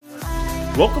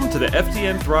Welcome to the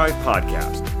FDN Thrive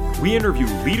podcast. We interview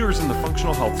leaders in the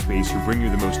functional health space who bring you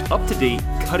the most up-to-date,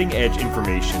 cutting-edge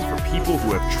information for people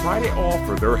who have tried it all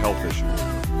for their health issues.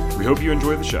 We hope you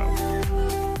enjoy the show.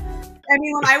 I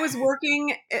mean, when I was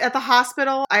working at the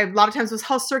hospital, I a lot of times was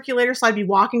health circulator, so I'd be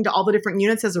walking to all the different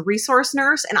units as a resource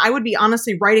nurse, and I would be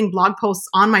honestly writing blog posts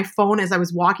on my phone as I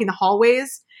was walking the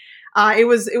hallways. It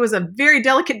was a very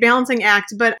delicate balancing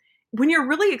act, but when you're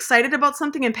really excited about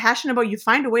something and passionate about it, you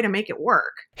find a way to make it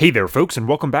work. Hey there, folks, and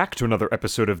welcome back to another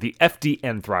episode of the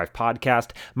FDN Thrive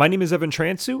podcast. My name is Evan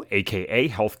Transu, aka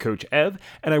Health Coach Ev,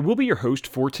 and I will be your host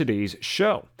for today's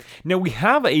show. Now, we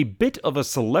have a bit of a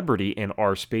celebrity in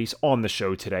our space on the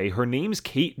show today. Her name's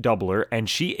Kate Doubler, and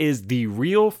she is the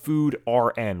Real Food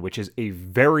RN, which is a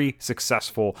very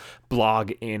successful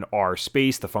blog in our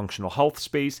space, the functional health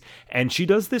space, and she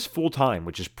does this full time,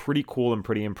 which is pretty cool and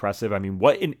pretty impressive. I mean,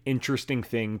 what an interesting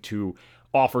thing to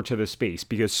offer to the space,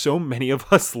 because so many of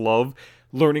us love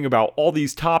learning about all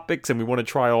these topics and we want to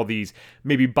try all these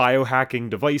maybe biohacking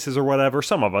devices or whatever.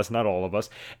 Some of us, not all of us.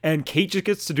 And Kate just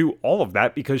gets to do all of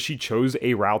that because she chose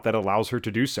a route that allows her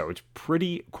to do so. It's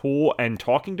pretty cool, and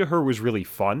talking to her was really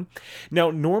fun.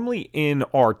 Now, normally in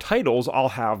our titles, I'll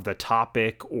have the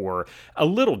topic or a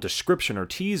little description or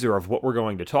teaser of what we're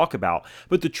going to talk about.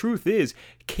 But the truth is,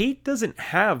 Kate doesn't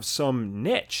have some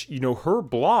niche. You know, her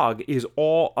blog is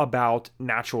all about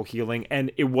natural healing,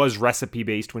 and it was recipe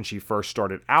based when she first started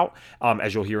out,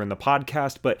 as you'll hear in the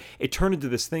podcast, but it turned into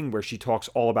this thing where she talks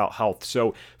all about health.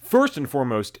 So first and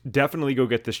foremost, definitely go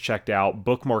get this checked out,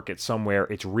 bookmark it somewhere.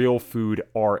 It's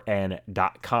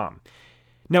realfoodrn.com.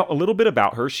 Now, a little bit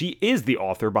about her. She is the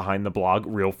author behind the blog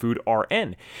Real Food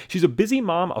RN. She's a busy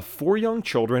mom of 4 young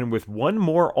children with one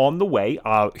more on the way.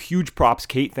 Huge props,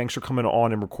 Kate. Thanks for coming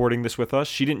on and recording this with us.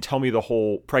 She didn't tell me the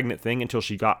whole pregnant thing until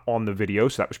she got on the video,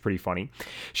 so that was pretty funny.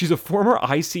 She's a former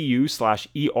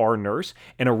ICU/ER nurse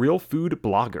and a real food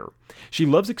blogger. She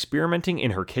loves experimenting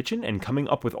in her kitchen and coming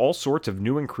up with all sorts of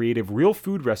new and creative real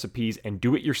food recipes and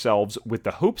do-it-yourselves with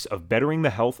the hopes of bettering the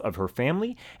health of her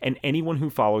family and anyone who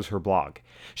follows her blog.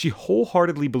 She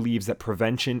wholeheartedly believes that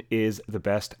prevention is the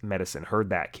best medicine. Heard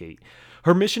that, Kate.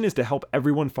 Her mission is to help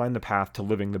everyone find the path to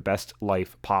living the best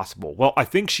life possible. Well, I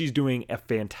think she's doing a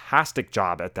fantastic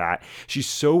job at that. She's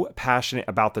so passionate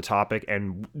about the topic,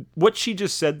 and what she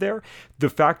just said there, the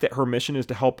fact that her mission is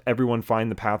to help everyone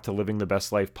find the path to living the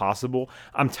best life possible,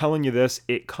 I'm telling you this,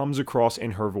 it comes across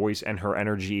in her voice and her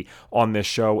energy on this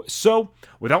show. So,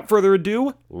 without further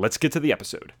ado, let's get to the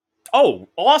episode. Oh,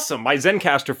 awesome. My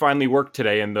Zencaster finally worked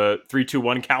today, and the 3, 2,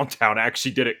 1 countdown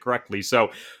actually did it correctly. So,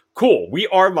 cool. We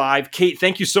are live. Kate,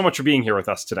 thank you so much for being here with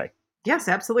us today. Yes,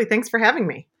 absolutely. Thanks for having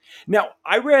me. Now,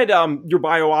 I read your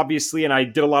bio, obviously, and I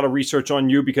did a lot of research on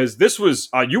you because this was,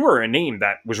 you were a name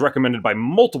that was recommended by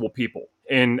multiple people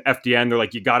in FDN. They're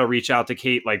like, you got to reach out to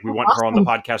Kate. Like, we want her on the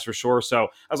podcast for sure. So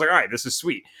I was like, all right, this is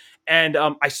sweet. And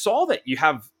I saw that you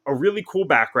have a really cool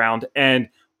background, and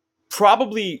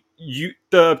probably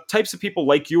the types of people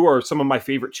like you are some of my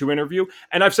favorite to interview.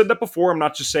 And I've said that before. I'm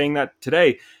not just saying that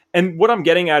today. And what I'm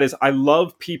getting at is I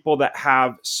love people that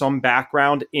have some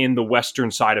background in the Western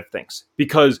side of things,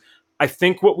 because I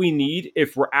think what we need,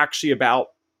 if we're actually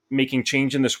about making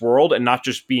change in this world and not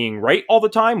just being right all the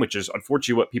time, which is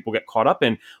unfortunately what people get caught up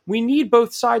in, we need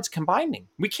both sides combining.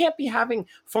 We can't be having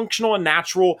functional and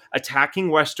natural attacking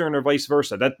Western or vice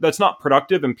versa. That's not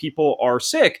productive, and people are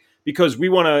sick because we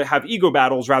want to have ego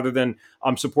battles rather than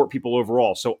support people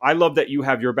overall. So I love that you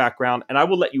have your background, and I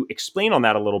will let you explain on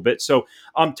that a little bit. So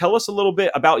tell us a little bit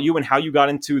about you and how you got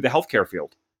into the healthcare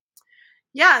field.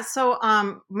 Yeah, so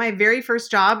my very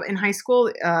first job in high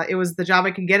school, it was the job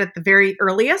I could get at the very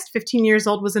earliest. 15 years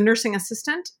old, was a nursing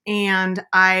assistant, and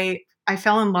I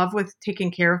fell in love with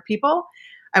taking care of people.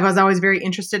 I was always very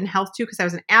interested in health too because I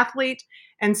was an athlete,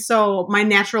 and so my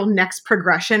natural next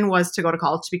progression was to go to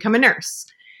college to become a nurse.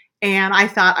 And I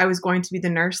thought I was going to be the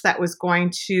nurse that was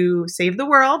going to save the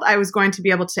world. I was going to be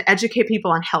able to educate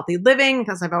people on healthy living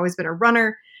because I've always been a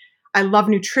runner. I love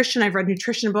nutrition. I've read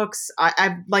nutrition books.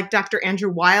 I've liked Dr.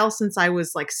 Andrew Weil since I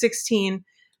was like 16.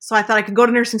 So I thought I could go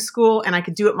to nursing school and I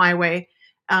could do it my way.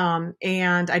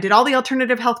 And I did all the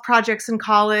alternative health projects in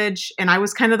college, and I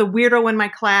was kind of the weirdo in my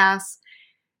class.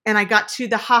 And I got to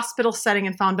the hospital setting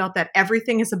and found out that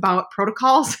everything is about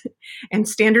protocols and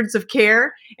standards of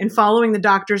care and following the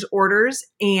doctor's orders.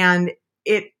 And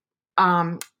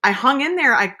I hung in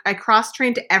there. I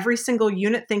cross-trained to every single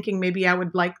unit thinking maybe I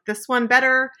would like this one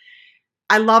better.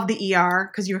 I love the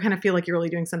ER because you kind of feel like you're really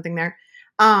doing something there.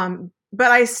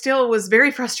 But I still was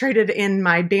very frustrated in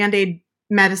my Band-Aid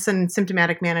medicine,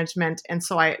 symptomatic management. And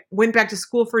so I went back to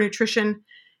school for nutrition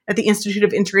at the Institute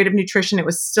of Integrative Nutrition. It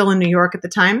was still in New York at the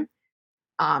time.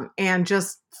 And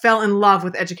just fell in love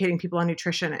with educating people on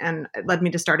nutrition. And it led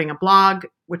me to starting a blog,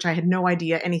 which I had no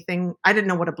idea anything. I didn't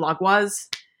know what a blog was.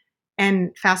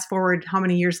 And fast forward how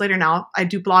many years later now, I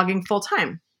do blogging full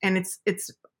time. And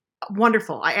it's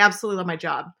wonderful. I absolutely love my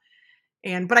job.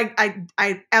 But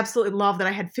I absolutely love that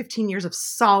I had 15 years of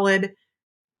solid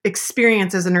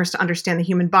experience as a nurse to understand the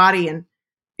human body and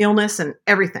illness and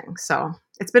everything. So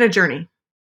it's been a journey.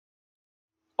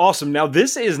 Awesome. Now,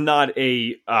 this is not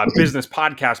a business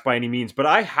podcast by any means, but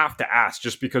I have to ask,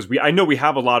 just because I know we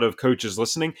have a lot of coaches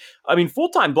listening. I mean,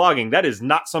 full-time blogging, that is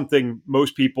not something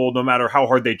most people, no matter how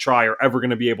hard they try, are ever going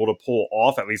to be able to pull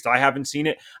off. At least I haven't seen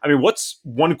it. I mean, what's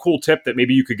one cool tip that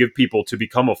maybe you could give people to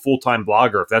become a full-time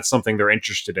blogger if that's something they're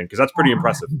interested in? Because that's pretty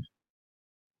impressive.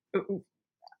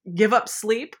 Give up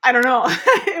sleep. I don't know.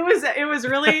 It was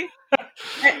really,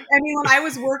 I mean, when I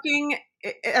was working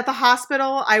at the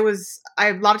hospital, I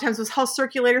a lot of times was health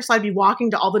circulator. So I'd be walking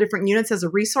to all the different units as a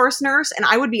resource nurse. And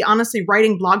I would be honestly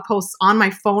writing blog posts on my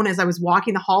phone as I was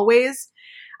walking the hallways.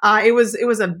 It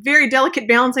was a very delicate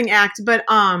balancing act, but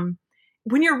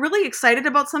when you're really excited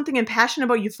about something and passionate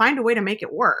about, you find a way to make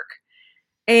it work.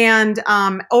 And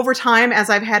over time, as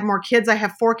I've had more kids, I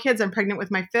have 4 kids. I'm pregnant with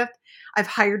my 5th. I've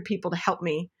hired people to help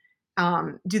me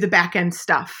do the back end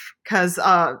stuff because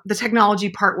the technology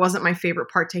part wasn't my favorite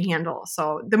part to handle.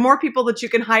 So the more people that you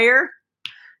can hire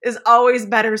is always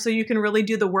better, so you can really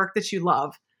do the work that you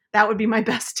love. That would be my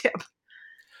best tip.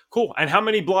 Cool. And how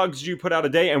many blogs do you put out a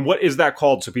day? And what is that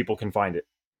called so people can find it?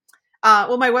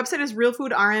 Well, my website is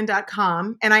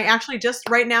realfoodrn.com. And I actually just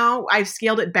right now, I've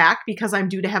scaled it back because I'm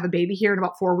due to have a baby here in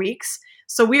about 4 weeks.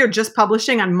 So we are just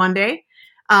publishing on Monday.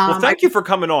 Well, thank you for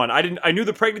coming on. I knew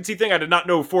the pregnancy thing. I did not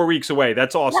know 4 weeks away.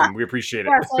 That's awesome. Yeah, we appreciate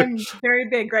it. Yes, I'm very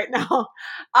big right now.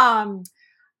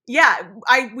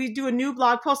 We do a new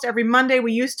blog post every Monday.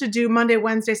 We used to do Monday,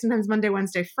 Wednesday, sometimes Monday,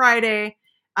 Wednesday, Friday.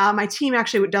 My team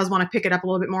actually does want to pick it up a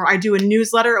little bit more. I do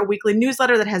a weekly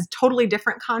newsletter that has totally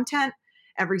different content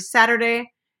every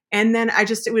Saturday. And then I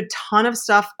just do a ton of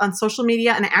stuff on social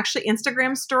media, and actually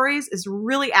Instagram stories is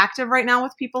really active right now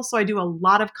with people. So I do a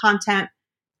lot of content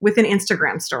within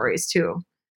Instagram stories too.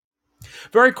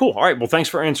 Very cool. All right. Well, thanks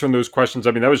for answering those questions.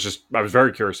 I mean, I was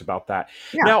very curious about that.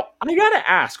 Yeah. Now, I got to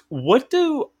ask, what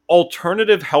do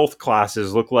alternative health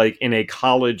classes look like in a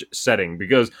college setting?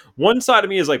 Because one side of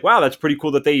me is like, wow, that's pretty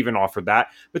cool that they even offered that.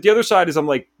 But the other side is I'm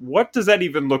like, what does that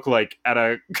even look like at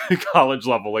a college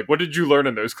level? Like, what did you learn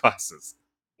in those classes?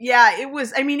 Yeah, it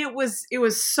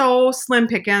was so slim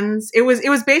pickings. It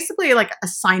was basically like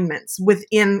assignments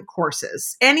within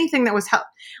courses. Anything that was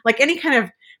like any kind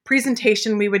of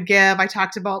presentation we would give. I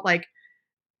talked about like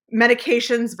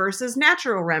medications versus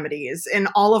natural remedies in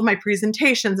all of my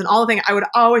presentations and all the things. I would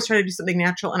always try to do something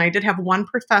natural. And I did have one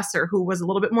professor who was a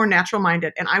little bit more natural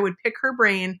minded, and I would pick her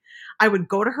brain. I would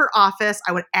go to her office.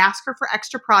 I would ask her for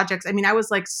extra projects. I mean, I was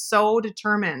like so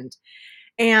determined.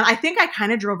 And I think I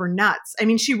kind of drove her nuts. I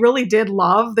mean, she really did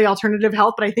love the alternative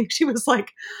health, but I think she was like,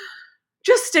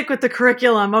 just stick with the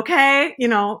curriculum, okay?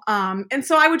 And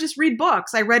so I would just read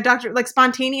books. I read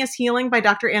Spontaneous Healing by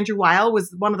Dr. Andrew Weil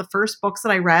was one of the first books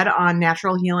that I read on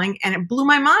natural healing, and it blew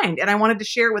my mind. And I wanted to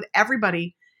share it with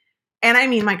everybody. And I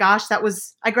mean, my gosh,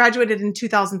 I graduated in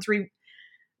 2003.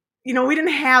 We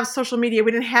didn't have social media.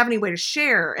 We didn't have any way to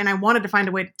share. And I wanted to find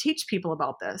a way to teach people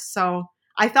about this. So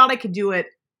I thought I could do it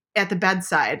at the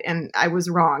bedside, and I was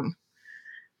wrong.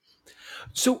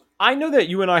 So I know that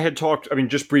you and I had talked, I mean,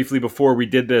 just briefly before we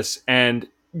did this, and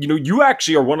you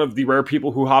actually are one of the rare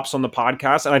people who hops on the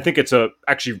podcast, and I think it's a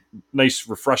actually nice,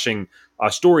 refreshing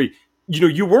story.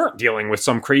 You weren't dealing with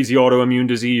some crazy autoimmune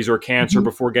disease or cancer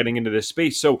before getting into this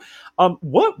space. So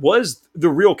what was the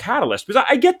real catalyst? Because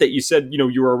I get that you said,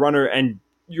 you were a runner and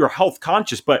you're health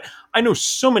conscious, but I know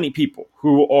so many people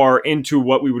who are into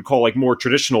what we would call like more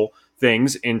traditional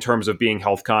things in terms of being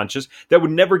health conscious that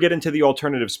would never get into the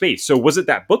alternative space. So was it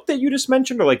that book that you just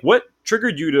mentioned, or like what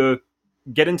triggered you to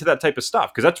get into that type of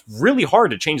stuff? Because that's really hard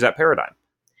to change that paradigm.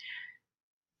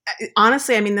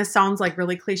 Honestly, I mean, this sounds like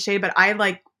really cliche, but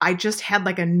I just had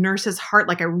like a nurse's heart.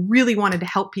 Like I really wanted to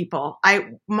help people.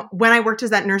 When I worked as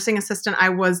that nursing assistant,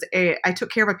 I took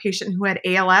care of a patient who had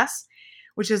ALS,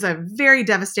 which is a very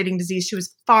devastating disease. She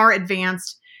was far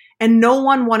advanced, and no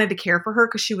one wanted to care for her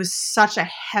because she was such a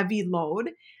heavy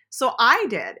load. So I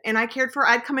did. And I cared for her.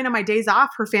 I'd come in on my days off.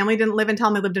 Her family didn't live in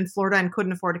town. They lived in Florida and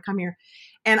couldn't afford to come here.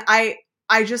 And I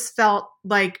just felt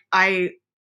like I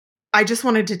just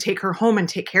wanted to take her home and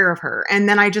take care of her. And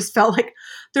then I just felt like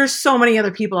there's so many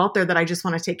other people out there that I just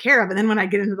want to take care of. And then when I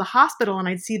get into the hospital and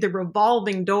I'd see the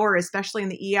revolving door, especially in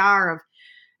the ER, of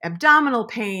abdominal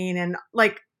pain and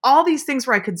like all these things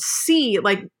where I could see,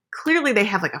 like, clearly they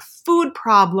have like a food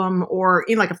problem or,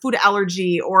 you know, like a food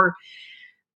allergy, or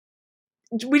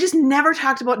we just never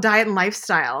talked about diet and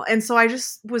lifestyle. And so I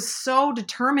just was so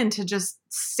determined to just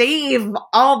save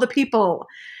all the people.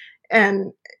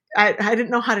 And I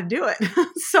didn't know how to do it.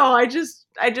 So I just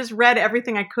read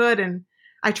everything I could, and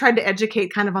I tried to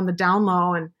educate kind of on the down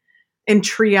low and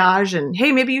triage, and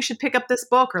hey, maybe you should pick up this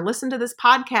book or listen to this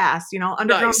podcast. You know,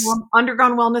 Nice.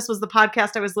 Underground Wellness was the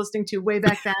podcast I was listening to way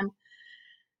back then.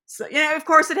 So, yeah, of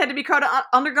course it had to be called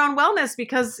Underground Wellness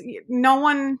because no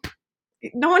one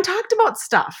talked about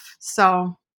stuff.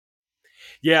 So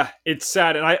Yeah, it's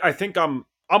sad, and I think I'm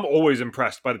always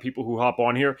impressed by the people who hop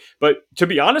on here. But to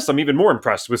be honest, I'm even more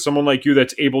impressed with someone like you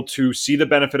that's able to see the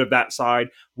benefit of that side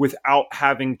without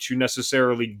having to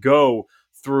necessarily go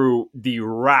through the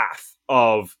wrath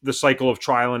of the cycle of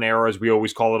trial and error, as we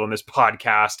always call it on this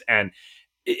podcast. And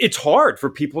it's hard for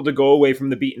people to go away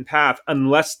from the beaten path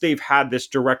unless they've had this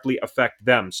directly affect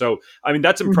them. So, I mean,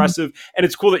 that's mhm. impressive. And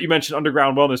it's cool that you mentioned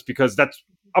Underground Wellness because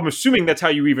I'm assuming that's how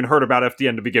you even heard about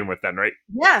FDN to begin with then, right?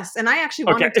 Yes, and I actually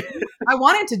Okay. I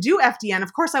wanted to do FDN.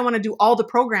 Of course, I want to do all the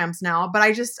programs now, but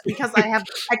I just, because I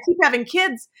keep having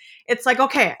kids, it's like,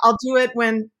 okay, I'll do it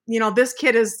when, you know, this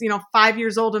kid is, you know, 5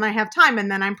 years old and I have time,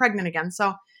 and then I'm pregnant again.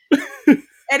 So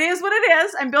it is what it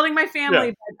is. I'm building my Yeah.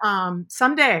 family, but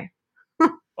someday.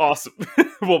 Awesome.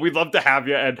 Well, we'd love to have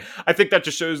you. And I think that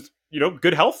just shows,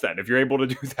 good health then, if you're able to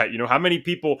do that. How many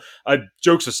people,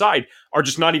 jokes aside, are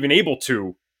just not even able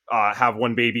to have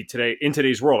one baby today in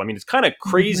today's world. I mean, it's kind of Mhm.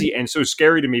 crazy and so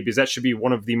scary to me because that should be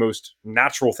one of the most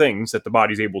natural things that the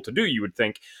body's able to do, you would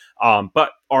think.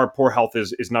 But our poor health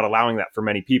is not allowing that for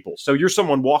many people. So you're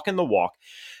someone walking the walk.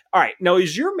 All right. Now,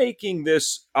 as you're making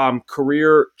this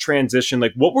career transition,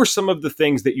 like what were some of the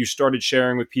things that you started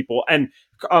sharing with people? And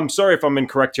I'm sorry if I'm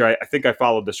incorrect here. I think I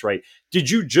followed this right. Did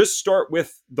you just start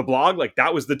with the blog? Like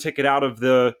that was the ticket out of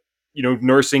the,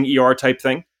 nursing ER type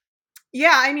thing?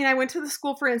 Yeah, I mean, I went to the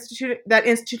school for Institute of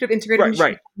Integrative Right, Nutrition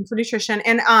right. for Nutrition,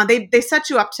 and they set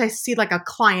you up to see like a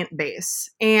client base.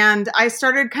 And I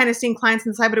started kind of seeing clients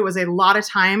inside, but it was a lot of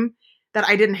time that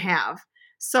I didn't have.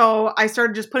 So I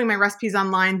started just putting my recipes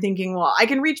online, thinking, well, I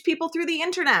can reach people through the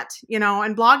internet, you know.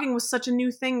 And blogging was such a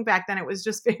new thing back then; it was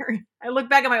just very. I look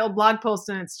back at my old blog post,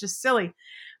 and it's just silly.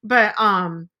 But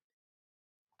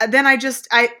then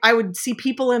I would see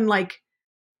people in like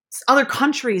other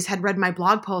countries had read my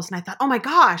blog post, and I thought, oh my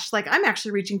gosh, like I'm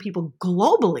actually reaching people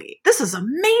globally. This is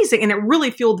amazing. And it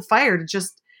really fueled the fire to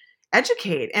just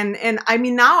educate. And I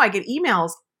mean, now I get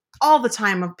emails all the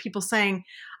time of people saying,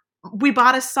 we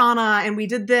bought a sauna and we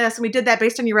did this and we did that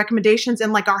based on your recommendations.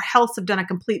 And like our healths have done a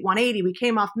complete 180. We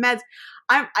came off meds.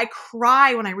 I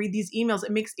cry when I read these emails.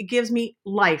 It gives me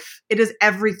life. It is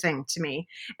everything to me.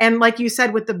 And like you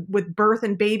said, with birth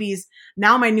and babies,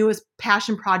 now my newest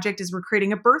passion project is we're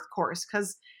creating a birth course,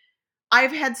 because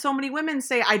I've had so many women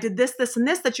say, I did this, this, and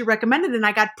this that you recommended, and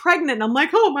I got pregnant. And I'm like,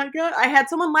 oh my God, I had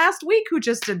someone last week who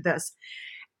just did this.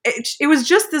 It was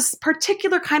just this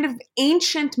particular kind of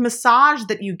ancient massage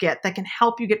that you get that can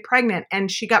help you get pregnant. And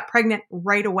she got pregnant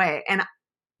right away. And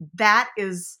that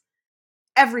is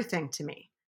everything to me.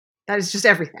 That is just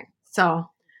everything. So,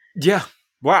 Yeah.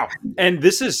 Wow. And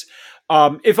this is,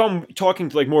 if I'm talking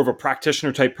to like more of a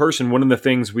practitioner type person, one of the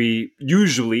things we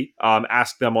usually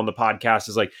ask them on the podcast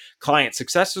is like client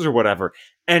successes or whatever.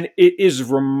 And it is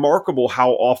remarkable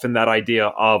how often that idea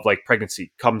of like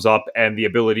pregnancy comes up and the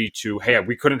ability to, hey,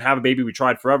 we couldn't have a baby. We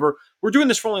tried forever. We're doing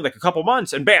this for only like a couple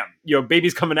months and bam,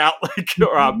 baby's coming out like,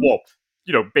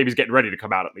 mhm. baby's getting ready to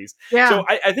come out at least. Yeah. So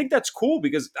I think that's cool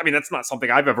because, I mean, that's not something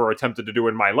I've ever attempted to do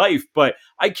in my life, but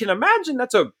I can imagine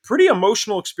that's a pretty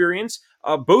emotional experience,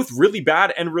 both really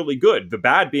bad and really good. The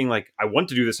bad being like, I want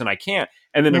to do this and I can't.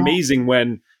 And then Yeah. amazing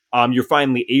when you're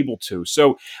finally able to.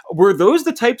 So were those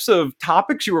the types of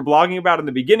topics you were blogging about in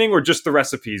the beginning or just the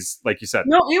recipes, like you said?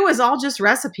 No, it was all just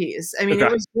recipes. I mean, it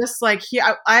Okay. was just like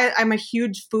I'm a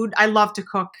huge food. I love to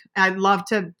cook. I'm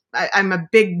a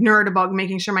big nerd about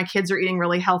making sure my kids are eating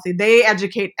really healthy. They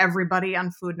educate everybody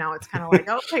on food now. It's kind of like,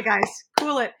 okay, guys,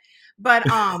 cool it. But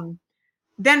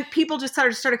then people just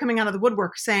started coming out of the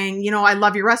woodwork saying, I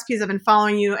love your recipes. I've been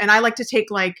following you, and I like to take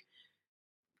like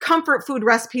comfort food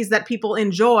recipes that people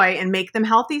enjoy and make them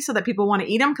healthy so that people want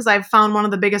to eat them. Because I've found one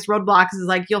of the biggest roadblocks is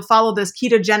like you'll follow this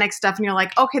ketogenic stuff and you're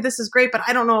like, okay, this is great, but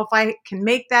I don't know if I can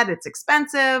make that. It's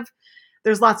expensive.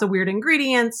 There's lots of weird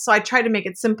ingredients. So I tried to make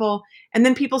it simple. And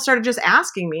then people started just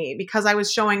asking me because I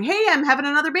was showing, hey, I'm having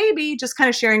another baby, just kind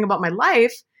of sharing about my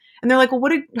life. And they're like, well,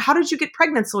 how did you get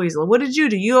pregnant so easily? What did you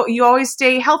do? You always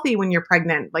stay healthy when you're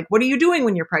pregnant. Like, what are you doing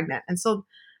when you're pregnant? And so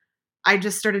I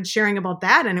just started sharing about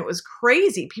that, and it was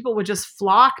crazy. People would just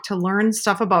flock to learn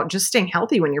stuff about just staying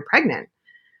healthy when you're pregnant.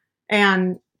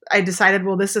 And I decided,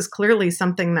 well, this is clearly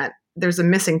something that there's a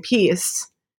missing piece.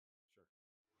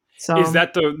 Is So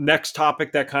that the next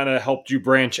topic that kind of helped you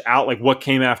branch out? Like what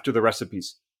came after the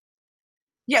recipes?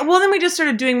 yeah, well, then we just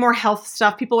started doing more health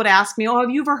stuff. People would ask me, "Oh, have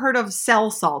you ever heard of cell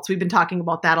salts?" We've been talking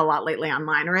about that a lot lately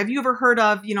online. Or have you ever heard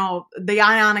of, the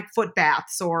ionic foot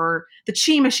baths or the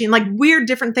chi machine, like weird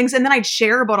different things. And then I'd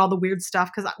share about all the weird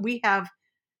stuff because we have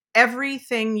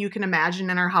everything you can imagine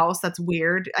in our house that's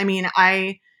weird. I mean,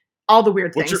 all the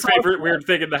weird What's things. your So favorite weird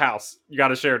thing in the house? You got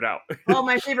to share it out. oh,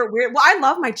 my favorite weird. Well, I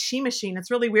love my chi machine. It's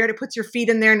really weird. It puts your feet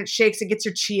in there and it shakes. It gets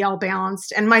your chi all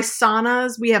balanced. And my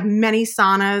saunas, we have many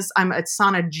saunas. I'm a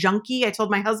sauna junkie. I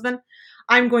told my husband,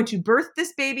 I'm going to birth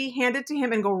this baby, hand it to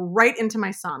him, and go right into my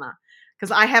sauna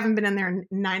because I haven't been in there in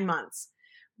 9 months.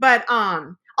 But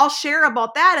I'll share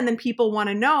about that, and then people want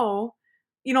to know,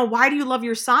 why do you love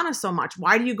your sauna so much?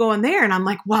 Why do you go in there? And I'm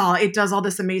like, well, it does all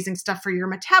this amazing stuff for your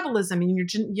metabolism and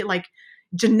your like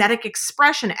genetic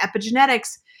expression,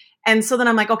 epigenetics. And so then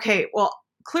I'm like, okay, well,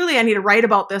 clearly I need to write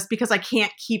about this because I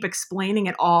can't keep explaining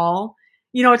it all.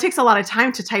 It takes a lot of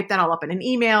time to type that all up in an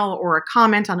email or a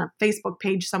comment on a Facebook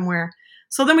page somewhere.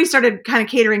 So then we started kind of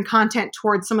catering content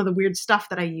towards some of the weird stuff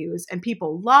that I use, and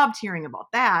people loved hearing about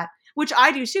that, which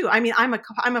I do too. I mean, I'm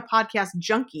a podcast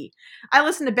junkie. I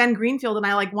listen to Ben Greenfield and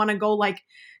I like want to go like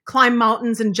climb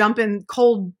mountains and jump in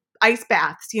cold ice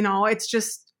baths. It's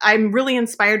just, I'm really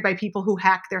inspired by people who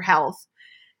hack their health,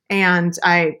 and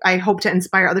I hope to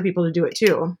inspire other people to do it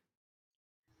too.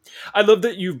 I love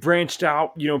that you've branched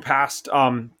out, past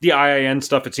the IIN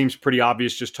stuff. It seems pretty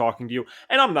obvious just talking to you.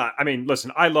 And I'm not, I mean,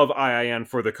 listen, I love IIN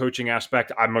for the coaching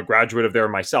aspect. I'm a graduate of there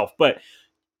myself, but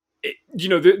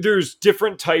there's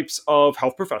different types of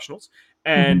health professionals,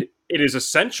 Mm-hmm. and it is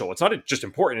essential. It's not just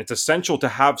important. It's essential to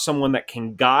have someone that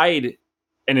can guide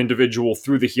an individual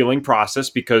through the healing process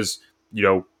because,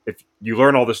 if you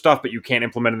learn all this stuff, but you can't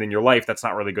implement it in your life, that's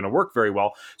not really going to work very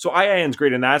well. So IIN is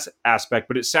great in that aspect,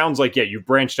 but it sounds like, yeah, you've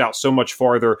branched out so much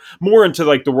farther, more into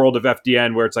like the world of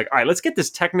FDN, where it's like, all right, let's get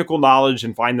this technical knowledge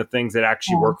and find the things that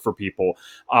actually Yeah. work for people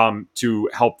to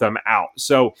help them out.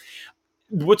 So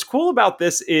what's cool about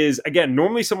this is, again,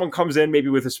 normally someone comes in maybe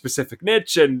with a specific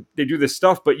niche and they do this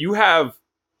stuff, but you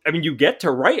get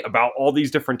to write about all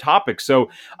these different topics. So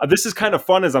this is kind of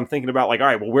fun as I'm thinking about like, all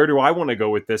right, well, where do I want to go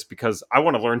with this? Because I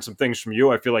want to learn some things from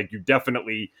you. I feel like you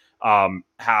definitely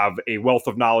have a wealth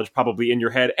of knowledge probably in your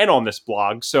head and on this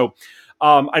blog. So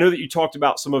I know that you talked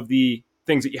about some of the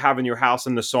things that you have in your house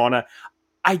in the sauna.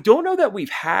 I don't know that we've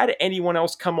had anyone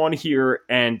else come on here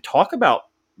and talk about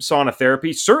sauna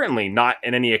therapy, certainly not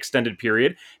in any extended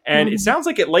period. And it Mhm. sounds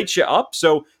like it lights you up.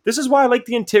 So this is why I like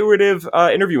the intuitive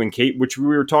interviewing, Kate, which we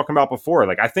were talking about before.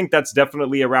 Like, I think that's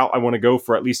definitely a route I want to go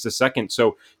for at least a second.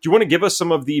 So do you want to give us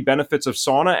some of the benefits of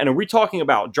sauna? And are we talking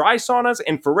about dry saunas,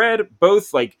 infrared,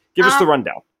 both? Like, give us the Um,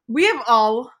 rundown. we have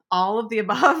all of the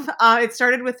above. It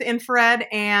started with the infrared,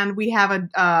 and we have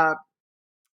a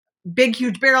big,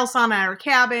 huge barrel sauna at our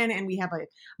cabin, and we have a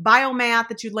biomat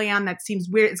that you lay on that seems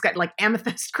weird. It's got like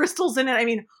amethyst crystals in it. I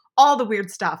mean, all the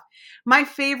weird stuff. My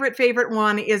favorite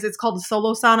one is it's called a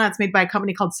solo sauna. It's made by a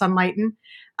company called Sunlighten.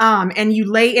 And you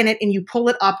lay in it and you pull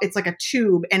it up. It's like a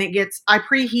tube, and I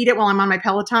preheat it while I'm on my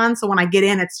Peloton. So when I get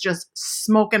in, it's just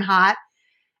smoking hot.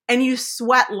 And you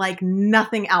sweat like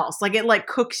nothing else. Like it like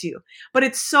cooks you. But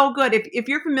it's so good. If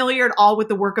you're familiar at all with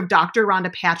the work of Dr.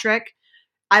 Rhonda Patrick,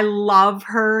 I love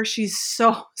her. She's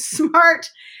so smart,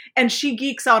 and she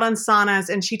geeks out on saunas,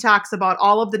 and she talks about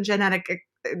all of the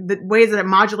the ways that it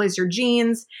modulates your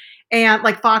genes. And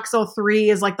like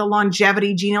FOXO3 is like the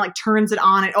longevity gene. It like turns it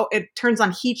on. It turns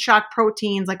on heat shock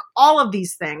proteins, like all of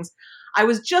these things. I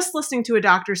was just listening to a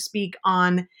doctor speak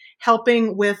on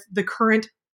helping with the current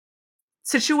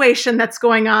situation that's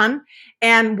going on.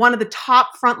 And one of the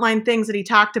top frontline things that he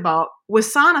talked about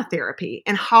was sauna therapy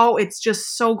and how it's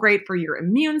just so great for your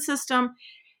immune system.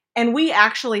 And we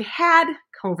actually had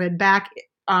COVID back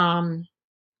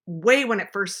way when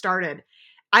it first started.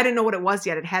 I didn't know what it was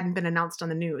yet. It hadn't been announced on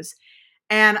the news.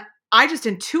 And I just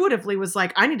intuitively was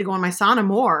like, I need to go in my sauna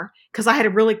more because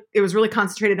it was really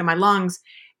concentrated in my lungs.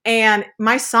 And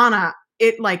my sauna,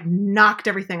 it like knocked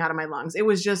everything out of my lungs. It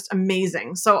was just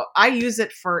amazing. So I use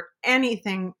it for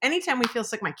anything. Anytime we feel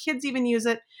sick, my kids even use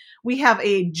it. We have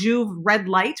a Juve red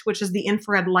light, which is the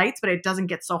infrared lights, but it doesn't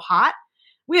get so hot.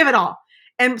 We have it all.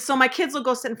 And so my kids will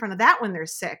go sit in front of that when they're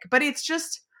sick. But it's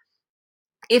just,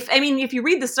 if you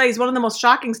read the studies, one of the most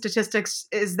shocking statistics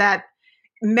is that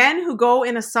men who go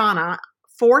in a sauna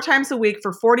 4 times a week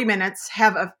for 40 minutes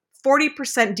have a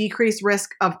 40% decreased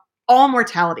risk of all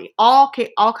mortality, all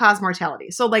cause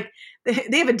mortality. So like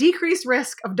they have a decreased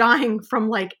risk of dying from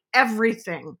like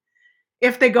everything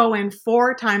if they go in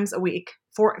 4 times a week.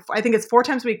 I think it's 4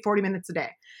 times a week, 40 minutes a day.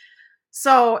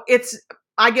 So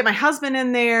I get my husband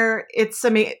in there. It's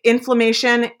some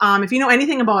inflammation. If you know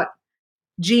anything about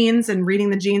genes and reading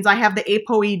the genes, I have the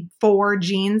ApoE4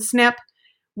 gene SNP,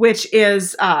 which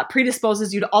is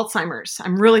predisposes you to Alzheimer's.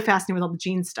 I'm really fascinated with all the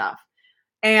gene stuff.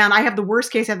 And I have the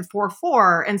worst case, I have the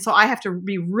 4-4. And so I have to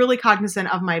be really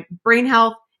cognizant of my brain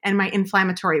health and my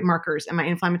inflammatory markers and my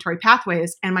inflammatory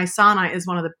pathways. And my sauna is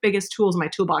one of the biggest tools in my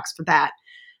toolbox for that.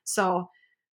 So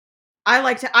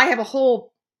I have a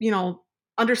whole,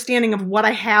 understanding of what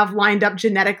I have lined up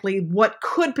genetically, what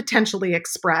could potentially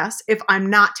express if I'm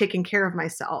not taking care of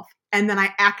myself. And then I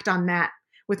act on that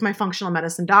with my functional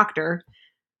medicine doctor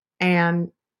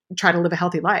and try to live a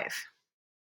healthy life.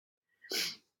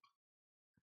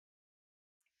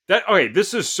 Okay,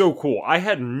 this is so cool. I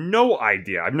had no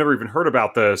idea. I've never even heard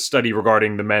about the study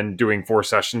regarding the men doing 4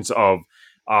 sessions of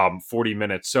 40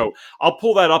 minutes. So I'll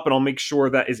pull that up and I'll make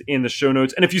sure that is in the show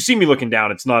notes. And if you see me looking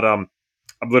down, it's not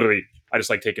I just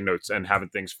like taking notes and having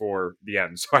things for the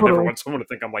end. So I never want someone to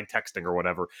think I'm like texting or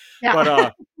whatever. Yeah.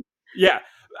 But yeah,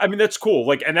 I mean, that's cool.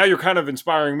 Like, and now you're kind of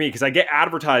inspiring me because I get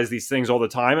advertised these things all the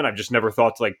time and I've just never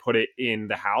thought to like put it in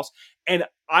the house. And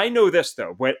I know this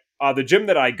though, what the gym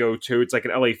that I go to, it's like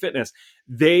an LA Fitness,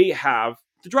 they have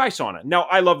the dry sauna. Now,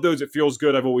 I love those. It feels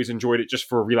good. I've always enjoyed it just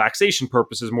for relaxation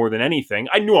purposes more than anything.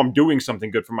 I knew I'm doing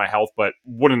something good for my health, but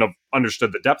wouldn't have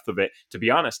understood the depth of it, to be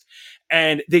honest.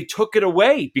 And they took it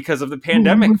away because of the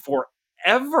pandemic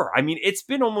forever. I mean, it's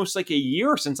been almost like a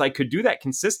year since I could do that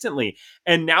consistently.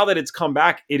 And now that it's come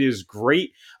back, it is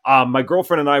great. My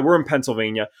girlfriend and I were in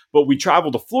Pennsylvania, but we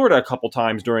traveled to Florida a couple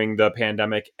times during the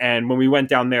pandemic. And when we went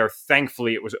down there,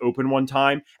 thankfully it was open one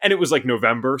time and it was like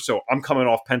November. So I'm coming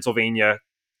off Pennsylvania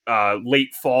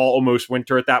late fall, almost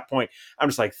winter at that point. I'm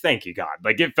just like, thank you, God.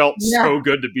 Like it felt so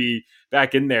good to be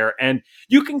back in there. And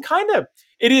you can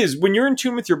it is when you're in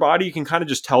tune with your body, you can kind of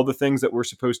just tell the things that we're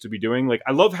supposed to be doing. Like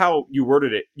I love how you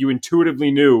worded it. You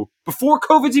intuitively knew before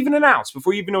COVID's even announced,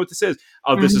 before you even know what this is.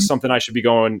 Oh, this is something I should be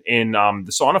going in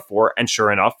the sauna for. And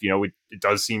sure enough, it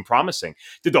does seem promising.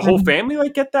 Did the whole family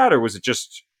like get that, or was it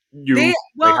just you?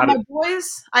 My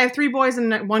boys, I have 3 boys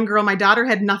and 1 girl. My daughter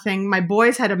had nothing. My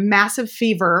boys had a massive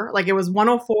fever. Like it was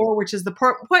 104, which is the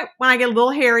point when I get a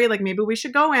little hairy, like maybe we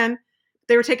should go in.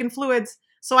 They were taking fluids.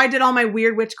 So I did all my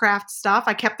weird witchcraft stuff.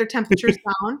 I kept their temperatures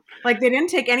down. Like they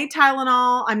didn't take any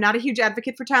Tylenol. I'm not a huge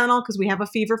advocate for Tylenol because we have a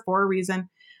fever for a reason.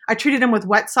 I treated them with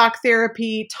wet sock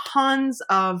therapy, tons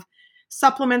of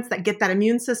supplements that get that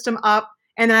immune system up.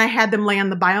 And then I had them lay on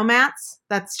the biomats.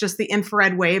 That's just the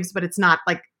infrared waves, but it's not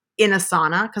like in a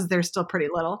sauna because they're still pretty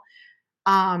little.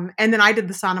 And then I did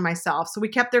the sauna myself. So we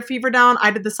kept their fever down.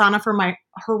 I did the sauna for my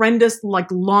horrendous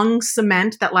like lung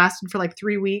cement that lasted for like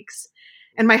 3 weeks.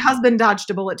 And my husband dodged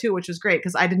a bullet too, which was great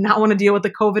because I did not want to deal with the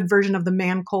COVID version of the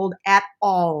man cold at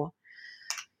all.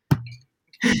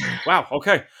 Wow.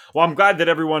 Okay. Well, I'm glad that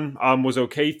everyone was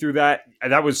okay through that.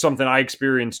 That was something I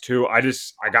experienced too. I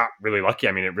got really lucky.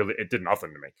 I mean, it did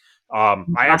nothing to me.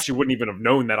 I actually wouldn't even have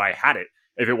known that I had it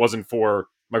if it wasn't for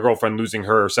my girlfriend losing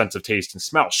her sense of taste and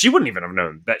smell. She wouldn't even have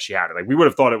known that she had it. Like we would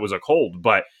have thought it was a cold,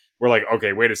 but we're like,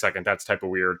 okay, wait a second. That's type of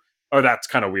weird. Oh, that's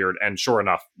kind of weird. And sure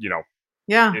enough,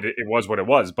 yeah, it was what it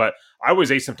was. But I was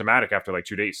asymptomatic after like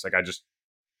 2 days. Like I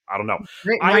don't know.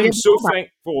 Great. I am so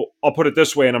thankful, I'll put it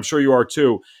this way, and I'm sure you are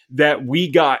too, that we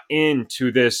got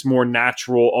into this more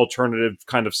natural alternative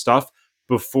kind of stuff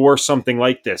before something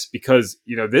like this. Because,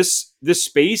 this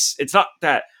space, it's not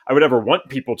that I would ever want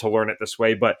people to learn it this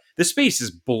way, but this space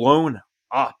is blown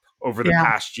up over the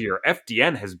past year.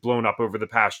 FDN has blown up over the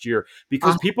past year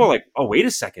because people are like, oh, wait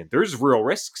a second, there's real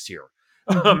risks here.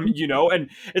 And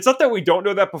it's not that we don't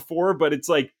know that before, but it's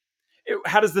like,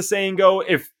 how does the saying go?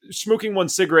 If smoking 1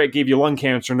 cigarette gave you lung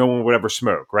cancer, no one would ever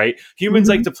smoke, right? Humans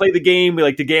like to play the game. We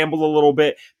like to gamble a little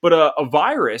bit. But a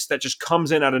virus that just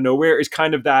comes in out of nowhere is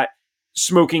kind of that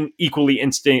smoking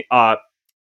instantly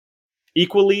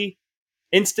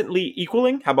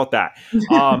equaling. How about that?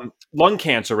 Lung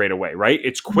cancer right away, right?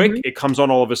 It's quick. It comes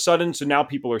on all of a sudden. So now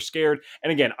people are scared.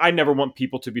 And again, I never want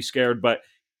people to be scared. But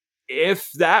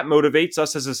if that motivates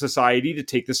us as a society to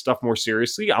take this stuff more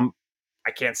seriously, I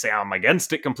can't say I'm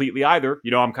against it completely either.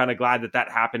 I'm kind of glad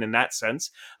that happened in that sense.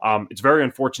 It's very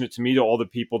unfortunate to me, to all the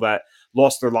people that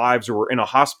lost their lives or were in a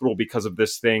hospital because of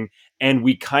this thing. And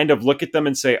we kind of look at them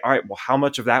and say, all right, well, how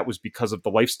much of that was because of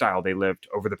the lifestyle they lived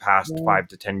over the past 5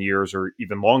 to 10 years or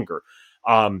even longer?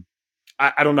 I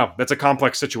don't know. That's a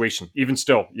complex situation. Even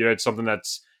still, it's something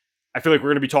that's I feel like we're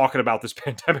going to be talking about this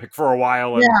pandemic for a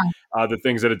while and Yeah. the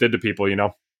things that it did to people, you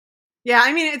know? Yeah,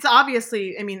 I mean, it's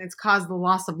obviously, I mean, it's caused the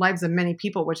loss of lives of many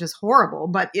people, which is horrible,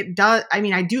 but it does, I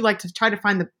mean, I do like to try to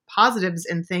find the positives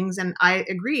in things, and I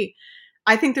agree.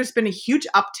 I think there's been a huge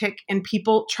uptick in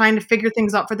people trying to figure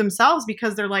things out for themselves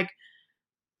because they're like,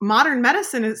 modern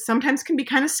medicine is sometimes can be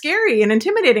kind of scary and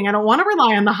intimidating. I don't want to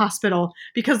rely on the hospital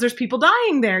because there's people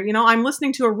dying there. You know, I'm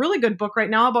listening to a really good book right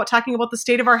now about talking about the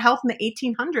state of our health in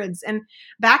the 1800s. And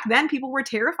back then, people were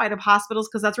terrified of hospitals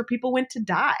because that's where people went to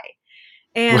die.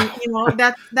 And, you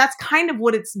know, that's kind of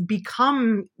what it's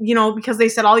become, you know, because they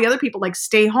said all the other people like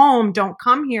stay home, don't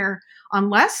come here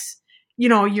unless, you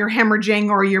know, you're hemorrhaging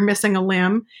or you're missing a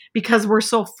limb because we're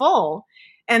so full.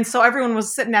 And so everyone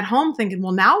was sitting at home thinking,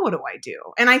 well, now what do I do?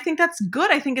 And I think that's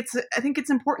good. I think it's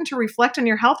important to reflect on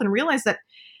your health and realize that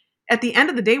at the end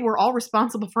of the day, we're all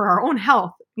responsible for our own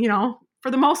health, you know,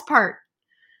 for the most part.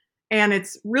 And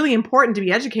it's really important to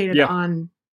be educated Yeah. on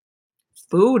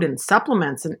food and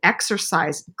supplements and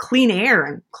exercise, clean air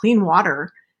and clean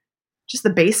water, just the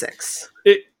basics.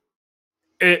 It,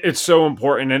 it's so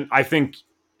important. And I think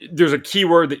there's a key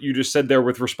word that you just said there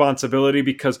with responsibility,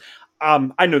 because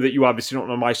I know that you obviously don't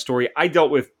know my story. I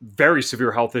dealt with very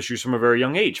severe health issues from a very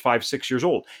young age, 5, 6 years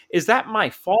old. Is that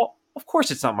my fault? Of course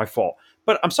it's not my fault.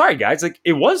 But I'm sorry, guys. Like,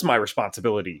 it was my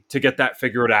responsibility to get that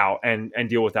figured out and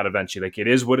deal with that eventually. Like, it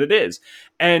is what it is.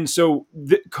 And so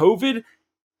COVID,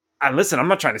 and listen, I'm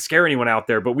not trying to scare anyone out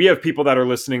there, but we have people that are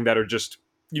listening that are just,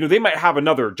 they might have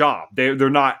another job. They're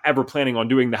not ever planning on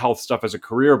doing the health stuff as a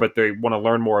career, but they want to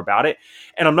learn more about it.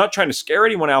 And I'm not trying to scare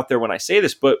anyone out there when I say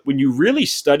this, but when you really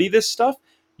study this stuff,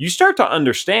 you start to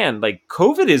understand like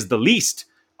COVID is the least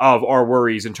of our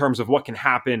worries in terms of what can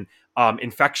happen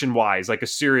infection wise, like a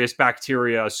serious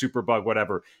bacteria, a superbug,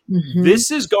 whatever. Mhm.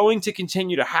 This is going to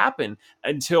continue to happen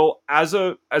until as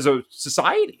a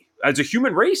society, as a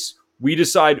human race, we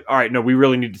decide, all right, no, we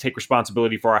really need to take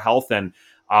responsibility for our health. And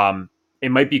um, it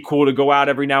might be cool to go out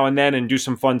every now and then and do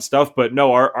some fun stuff, but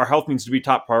no, our health needs to be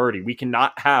top priority. We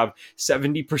cannot have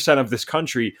 70% of this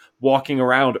country walking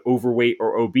around overweight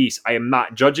or obese. I am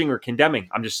not judging or condemning.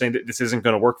 I'm just saying that this isn't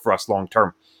going to work for us long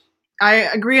term. I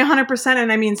agree 100%.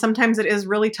 And I mean, sometimes it is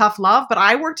really tough love, but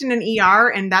I worked in an ER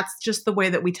and that's just the way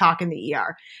that we talk in the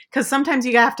ER. Because sometimes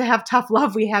you have to have tough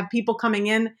love. We have people coming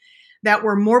in that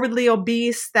were morbidly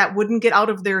obese that wouldn't get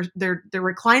out of their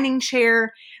reclining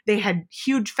chair. They had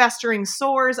huge festering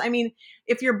sores. I mean,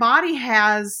 if your body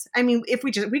has, I mean, if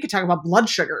we could talk about blood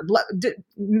sugar,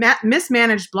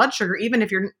 mismanaged blood sugar, even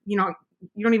if you're, you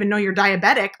don't even know you're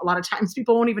diabetic. A lot of times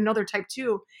people won't even know they're type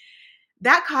 2.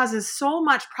 That causes so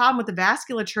much problem with the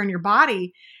vasculature in your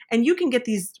body. And you can get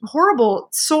these horrible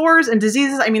sores and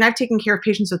diseases. I mean, I've taken care of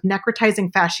patients with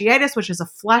necrotizing fasciitis, which is a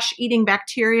flesh-eating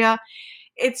bacteria.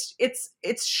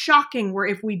 It's shocking where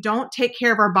if we don't take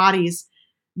care of our bodies,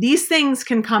 these things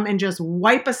can come and just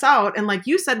wipe us out. And like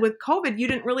you said, with COVID, you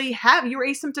were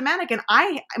asymptomatic, and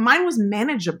mine was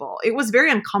manageable. It was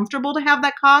very uncomfortable to have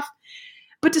that cough,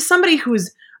 but to somebody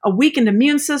who's a weakened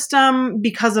immune system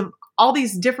because of all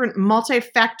these different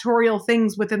multifactorial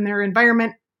things within their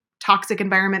environment,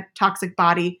 toxic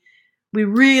body, we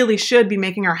really should be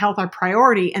making our health our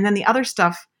priority. And then the other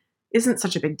stuff isn't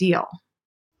such a big deal.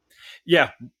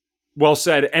 Yeah, well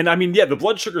said. And I mean, yeah, the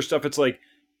blood sugar stuff, it's like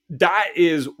that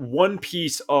is one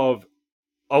piece of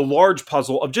a large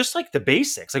puzzle of just like the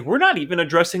basics. Like, we're not even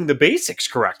addressing the basics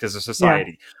correct as a Yeah.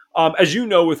 society. As you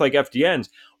know, with like FDNs,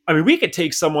 I mean, we could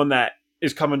take someone that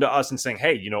is coming to us and saying,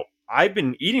 hey, I've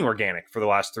been eating organic for the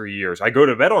last 3 years. I go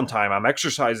to bed on time. I'm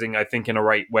exercising, I think, in a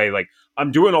right way. Like,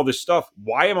 I'm doing all this stuff.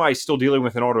 Why am I still dealing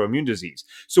with an autoimmune disease?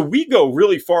 So we go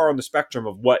really far on the spectrum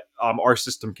of what our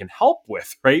system can help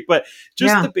with, right? But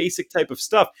just Yeah. the basic type of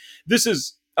stuff. This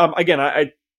is, again,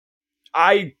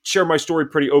 I share my story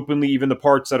pretty openly, even the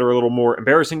parts that are a little more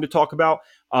embarrassing to talk about.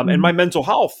 And my Mhm. mental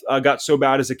health got so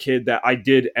bad as a kid that I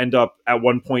did end up at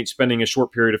one point spending a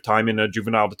short period of time in a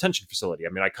juvenile detention facility. I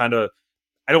mean,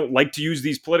 I don't like to use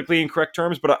these politically incorrect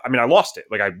terms, but I mean, I lost it.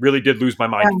 Like, I really did lose my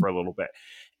mind Yeah. for a little bit.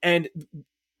 And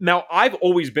now I've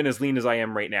always been as lean as I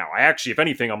am right now. I actually, if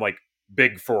anything, I'm like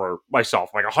big for myself,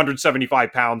 like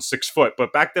 175 pounds, 6 foot.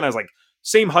 But back then I was like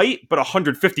same height, but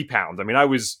 150 pounds. I mean,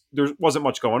 there wasn't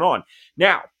much going on.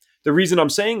 Now, the reason I'm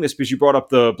saying this, because you brought up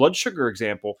the blood sugar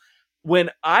example,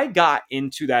 when I got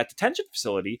into that detention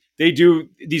facility, they do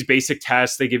these basic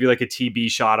tests. They give you like a TB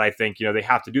shot, I think. They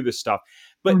have to do this stuff.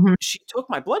 But Mhm. she took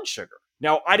my blood sugar.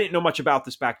 Now, I didn't know much about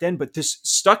this back then, but this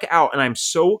stuck out. And I'm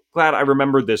so glad I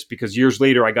remembered this, because years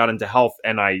later I got into health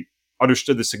and I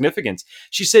understood the significance.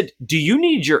 She said, do you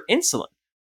need your insulin?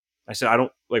 I said, I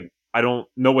don't, like, I don't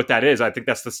know what that is. I think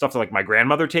that's the stuff that like my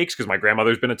grandmother takes because my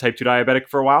grandmother's been a type 2 diabetic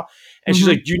for a while. And she's Mhm.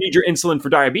 like, do you need your insulin for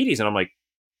diabetes? And I'm like,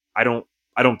 I don't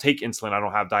I don't take insulin. I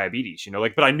don't have diabetes,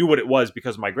 like, but I knew what it was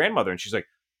because of my grandmother. And she's like,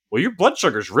 well, your blood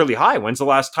sugar's really high. When's the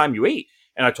last time you ate?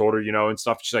 And I told her, and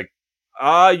stuff. She's like,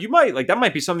 you might like that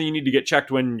might be something you need to get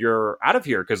checked when you're out of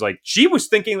here. Cause like she was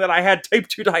thinking that I had type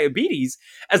 2 diabetes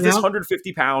as this Yeah.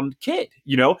 150-pound kid.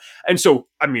 And so,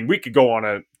 I mean, we could go on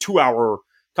a 2-hour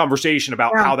conversation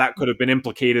about Yeah. how that could have been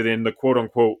implicated in the quote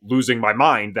unquote losing my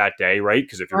mind that day, right?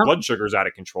 Because if your Yeah. blood sugar is out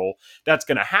of control, that's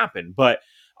going to happen. But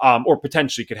or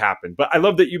potentially could happen. But I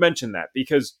love that you mentioned that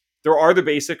because there are the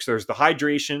basics. There's the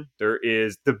hydration. There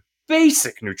is the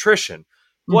basic nutrition,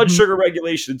 blood Mhm. sugar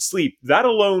regulation, sleep. That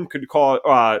alone could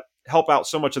help out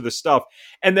so much of this stuff.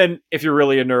 And then if you're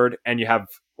really a nerd and you have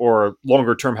or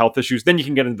longer term health issues, then you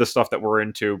can get into the stuff that we're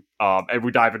into, and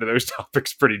we dive into those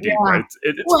topics pretty deep, Yeah. right?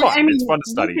 It's Well, I fun. It's mean, fun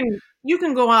to study. you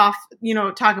can go off,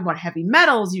 talk about heavy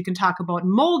metals, you can talk about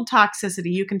mold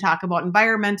toxicity, you can talk about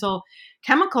environmental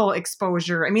chemical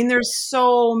exposure. I mean, there's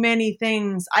so many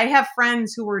things. I have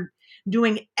friends who were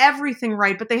doing everything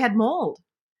right, but they had mold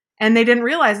and they didn't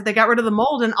realize that they got rid of the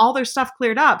mold and all their stuff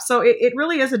cleared up. So it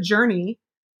really is a journey.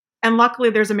 And luckily,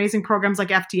 there's amazing programs like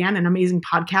FDN and amazing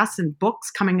podcasts and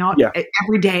books coming out Yeah.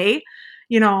 every day,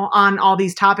 on all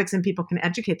these topics, and people can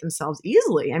educate themselves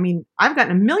easily. I mean, I've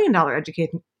gotten $1 million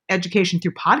education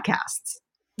through podcasts.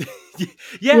 Yeah,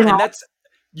 You know, and that's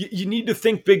you need to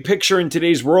think big picture in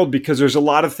today's world because there's a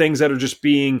lot of things that are just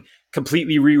being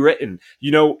completely rewritten.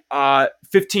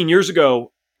 15 years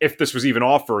ago, if this was even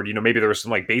offered, maybe there was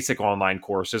some like basic online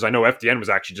courses. I know FDN was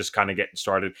actually just kind of getting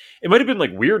started. It might have been like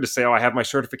weird to say, "Oh, I have my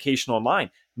certification online."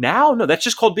 Now, no, that's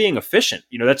just called being efficient.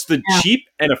 That's the yeah. cheap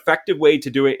and effective way to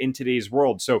do it in today's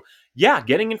world. So, yeah,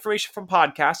 getting information from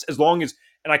podcasts, as long as,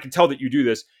 and I can tell that you do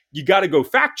this, you got to go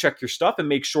fact check your stuff and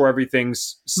make sure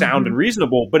everything's sound Mhm. and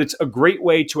reasonable. But it's a great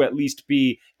way to at least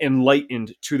be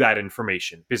enlightened to that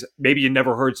information because maybe you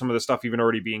never heard some of the stuff even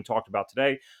already being talked about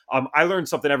today. I learned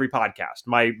something every podcast.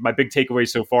 My big takeaway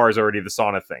so far is already the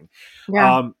sauna thing.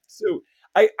 Yeah. So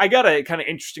I got a kind of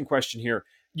interesting question here.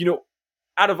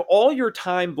 Out of all your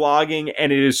time blogging,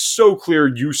 and it is so clear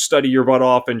you study your butt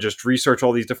off and just research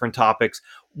all these different topics,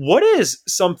 what is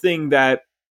something that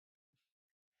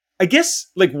I guess,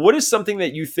 like, what is something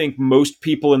that you think most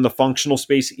people in the functional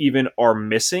space even are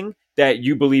missing that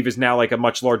you believe is now like a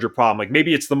much larger problem? Like,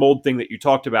 maybe it's the mold thing that you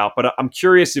talked about, but I'm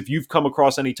curious if you've come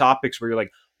across any topics where you're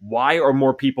like, why are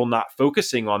more people not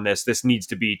focusing on this? This needs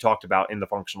to be talked about in the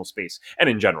functional space and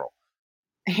in general.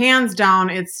 Hands down,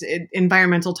 it's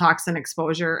environmental toxin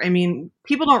exposure. I mean,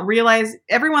 people don't realize,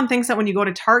 everyone thinks that when you go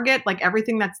to Target, like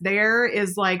everything that's there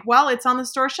is like, well, it's on the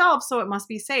store shelf, so it must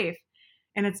be safe.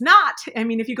 And it's not. I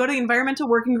mean, if you go to the Environmental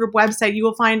Working Group website, you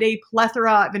will find a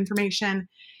plethora of information,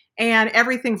 and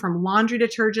everything from laundry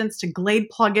detergents to Glade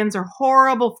plugins are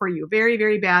horrible for you. Very,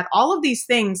 very bad. All of these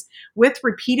things with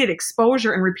repeated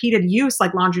exposure and repeated use,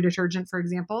 like laundry detergent, for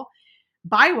example,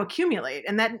 bioaccumulate.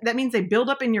 And that means they build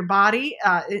up in your body,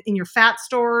 in your fat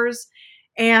stores,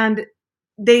 and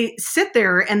they sit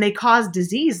there and they cause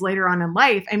disease later on in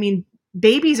life. I mean,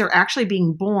 babies are actually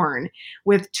being born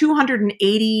with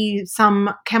 280 some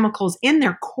chemicals in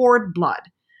their cord blood.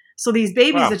 So these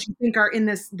babies Wow. that you think are in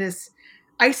this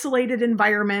isolated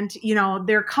environment,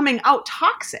 they're coming out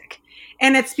toxic.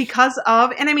 And it's because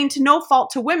of, and I mean, to no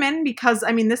fault to women, because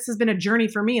I mean, this has been a journey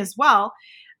for me as well.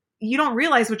 You don't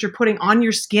realize what you're putting on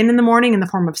your skin in the morning in the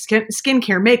form of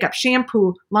skincare, makeup,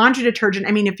 shampoo, laundry detergent.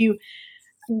 I mean,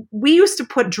 we used to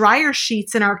put dryer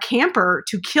sheets in our camper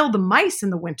to kill the mice in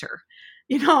the winter.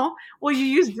 Well, you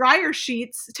use dryer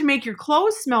sheets to make your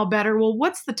clothes smell better. Well,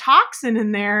 what's the toxin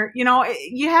in there?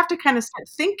 You have to kind of start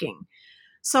thinking.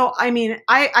 So, I mean,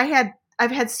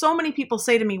 I've had so many people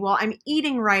say to me, well, I'm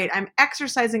eating right. I'm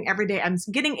exercising every day. I'm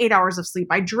getting 8 hours of sleep.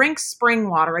 I drink spring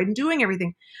water. I'm doing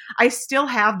everything. I still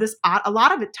have this, a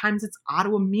lot of it times it's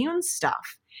autoimmune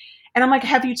stuff. And I'm like,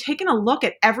 have you taken a look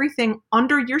at everything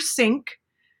under your sink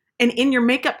and in your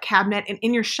makeup cabinet and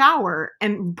in your shower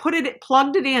and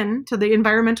plugged it in to the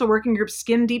Environmental Working Group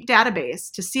Skin Deep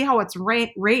database to see how it's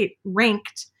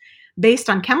ranked based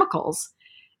on chemicals?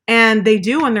 And they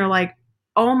do, and they're like,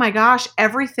 oh my gosh,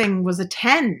 everything was a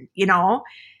 10, And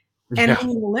Yeah. when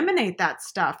you eliminate that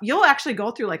stuff, you'll actually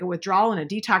go through like a withdrawal and a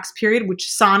detox period,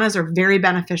 which saunas are very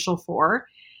beneficial for.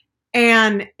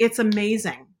 And it's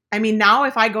amazing. I mean, now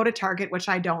if I go to Target, which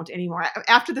I don't anymore,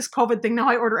 after this COVID thing, now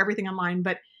I order everything online.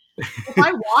 But if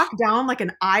I walk down like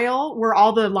an aisle where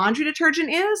all the laundry detergent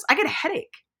is, I get a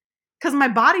headache because my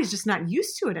body's just not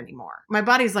used to it anymore. My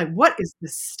body's like, what is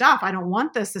this stuff? I don't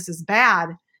want this. This is bad.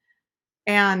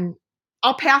 And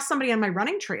I'll pass somebody on my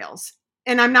running trails.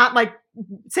 And I'm not like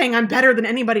saying I'm better than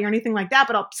anybody or anything like that,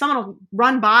 but someone will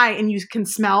run by and you can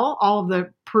smell all of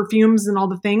the perfumes and all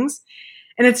the things.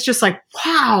 And it's just like,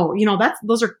 wow,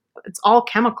 it's all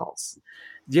chemicals.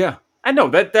 Yeah. I know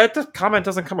that comment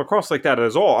doesn't come across like that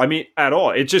at all. I mean, at all.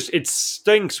 It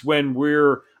stinks when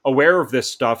we're aware of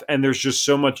this stuff and there's just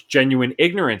so much genuine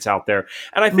ignorance out there.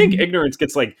 And I think Mhm. ignorance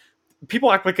gets like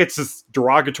people act like it's this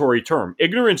derogatory term.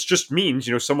 Ignorance just means,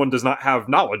 someone does not have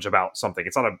knowledge about something.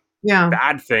 It's not a Yeah.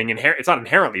 bad thing. It's not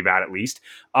inherently bad, at least.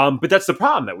 But that's the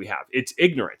problem that we have. It's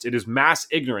ignorance. It is mass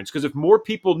ignorance. Because if more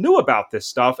people knew about this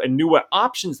stuff and knew what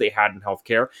options they had in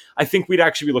healthcare, I think we'd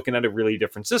actually be looking at a really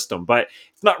different system. But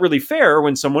it's not really fair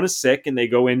when someone is sick and they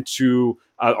go into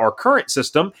our current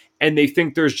system and they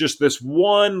think there's just this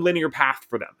one linear path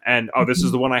for them. And, oh, this is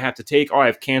Mhm. the one I have to take. Oh, I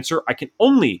have cancer. I can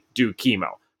only do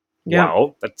chemo. Yeah.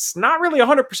 Well, that's not really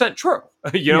 100% true,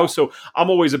 Yeah. So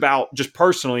I'm always about just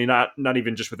personally, not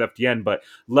even just with FDN, but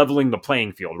leveling the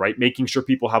playing field, right? Making sure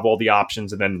people have all the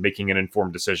options and then making an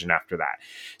informed decision after that.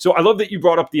 So I love that you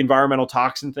brought up the environmental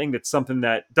toxin thing. That's something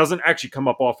that doesn't actually come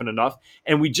up often enough.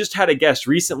 And we just had a guest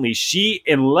recently. She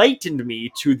enlightened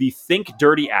me to the Think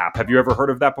Dirty app. Have you ever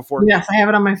heard of that before? Yes, I have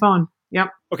it on my phone.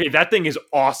 Yep. Okay, that thing is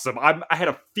awesome. I had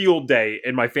a field day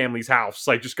in my family's house,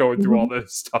 like just going through all Mhm. the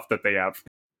stuff that they have.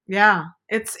 Yeah.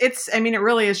 I mean, it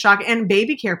really is shocking. And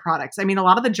baby care products. I mean, a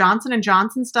lot of the Johnson and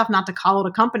Johnson stuff, not to call it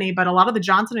a company, but a lot of the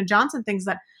Johnson and Johnson things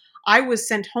that I was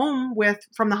sent home with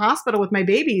from the hospital with my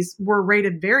babies were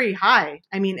rated very high.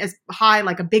 I mean, as high,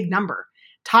 like a big number,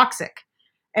 toxic.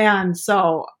 And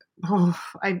so,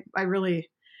 I really,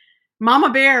 Mama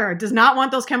Bear does not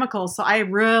want those chemicals. So I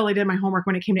really did my homework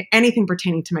when it came to anything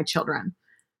pertaining to my children.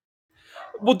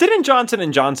 Well, didn't Johnson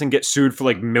and Johnson get sued for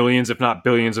like millions, if not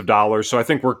billions of dollars? So I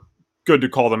think we're good to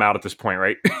call them out at this point,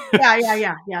 right? Yeah, yeah,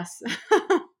 yeah, yes.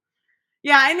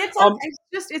 Yeah, and um,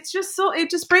 it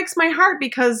just breaks my heart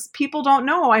because people don't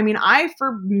know. I mean, I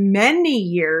for many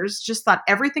years just thought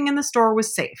everything in the store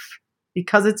was safe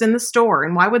because it's in the store,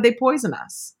 and why would they poison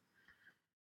us?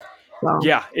 So,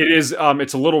 yeah, it is.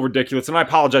 It's a little ridiculous, and I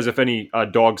apologize if any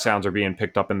dog sounds are being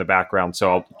picked up in the background.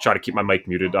 So I'll try to keep my mic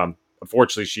muted.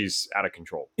 Unfortunately, she's out of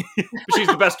control, but she's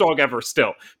the best dog ever.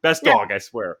 Still, best yeah. dog, I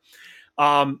swear.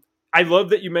 Um, I love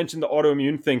that you mentioned the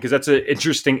autoimmune thing because that's an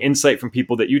interesting insight from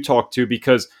people that you talk to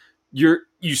because you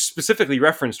specifically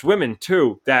referenced women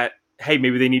too that hey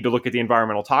maybe they need to look at the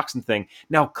environmental toxin thing.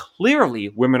 Now clearly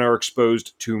women are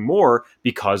exposed to more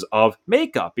because of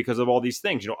makeup, because of all these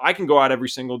things. I can go out every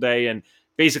single day and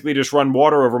basically just run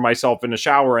water over myself in the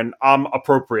shower and I'm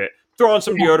appropriate. Throw on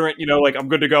some Yeah. deodorant, like I'm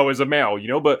good to go as a male,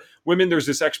 but women, there's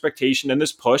this expectation and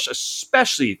this push,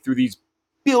 especially through these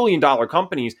billion-dollar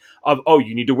companies of, oh,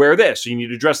 you need to wear this, you need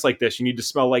to dress like this, you need to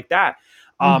smell like that.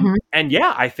 Mhm. And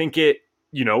yeah, I think it,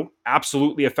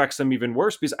 absolutely affects them even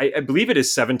worse because I believe it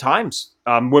is 7 times.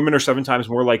 Women are 7 times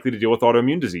more likely to deal with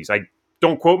autoimmune disease. I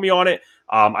don't quote me on it.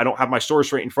 I don't have my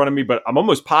source right in front of me, but I'm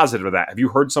almost positive of that. Have you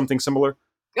heard something similar?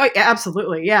 Oh, yeah,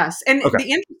 absolutely, yes. And Okay.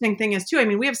 the interesting thing is too, I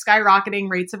mean, we have skyrocketing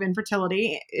rates of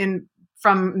infertility in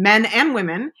from men and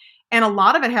women, and a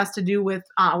lot of it has to do with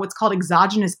what's called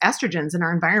exogenous estrogens in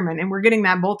our environment, and we're getting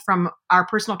that both from our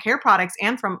personal care products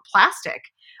and from plastic.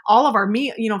 All of our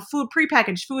meat, food,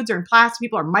 prepackaged foods are in plastic.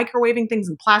 People are microwaving things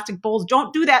in plastic bowls.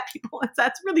 Don't do that, people.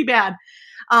 That's really bad.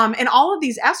 And all of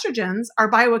these estrogens are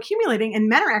bioaccumulating, and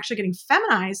men are actually getting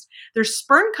feminized. Their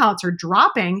sperm counts are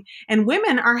dropping, and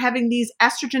women are having these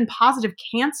estrogen positive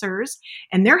cancers,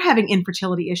 and they're having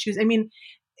infertility issues. I mean,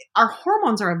 our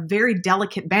hormones are a very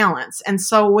delicate balance. And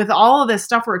so, with all of this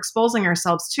stuff we're exposing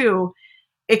ourselves to,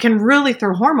 it can really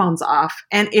throw hormones off.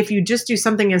 And if you just do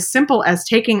something as simple as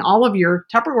taking all of your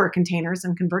Tupperware containers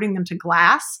and converting them to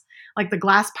glass, like the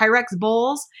glass Pyrex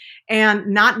bowls, and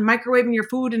not microwaving your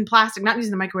food in plastic, not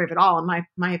using the microwave at all, in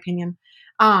my opinion,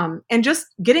 and just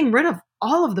getting rid of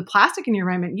all of the plastic in your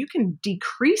environment, you can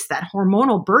decrease that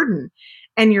hormonal burden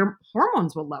and your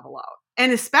hormones will level out.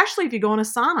 And especially if you go in a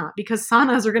sauna, because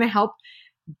saunas are going to help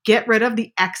get rid of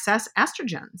the excess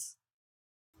estrogens.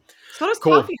 So does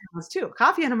Cool. coffee enemas too.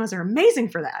 Coffee enemas are amazing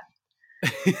for that.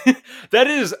 That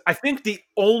is, I think, the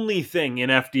only thing in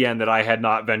FDN that I had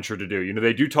not ventured to do.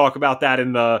 They do talk about that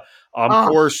in the Oh,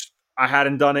 course. I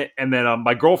hadn't done it. And then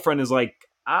my girlfriend is like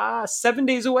 7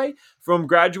 days away from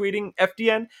graduating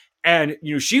FDN. And,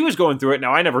 she was going through it.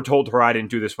 Now, I never told her I didn't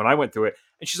do this when I went through it.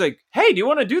 And she's like, hey, do you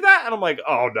want to do that? And I'm like,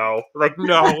 oh, no. Like,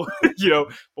 no. But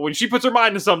when she puts her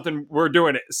mind to something, we're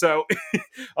doing it. So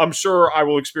I'm sure I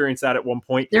will experience that at one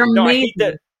point. they're No, I hate that.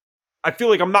 amazing. I feel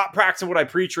like I'm not practicing what I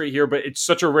preach right here, but it's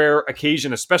such a rare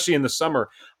occasion, especially in the summer.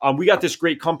 We got this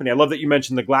great company. I love that you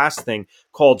mentioned the glass thing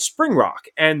called Spring Rock,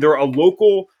 and they're a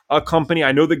local company.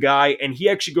 I know the guy, and he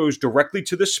actually goes directly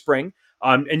to the spring.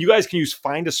 And you guys can use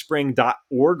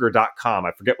findaspring.org or .com.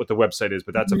 I forget what the website is,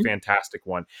 but that's a Mhm. fantastic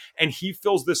one. And he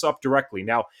fills this up directly.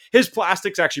 Now, his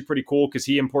plastic's actually pretty cool because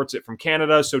he imports it from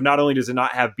Canada. So not only does it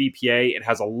not have BPA, it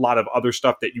has a lot of other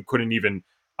stuff that you couldn't even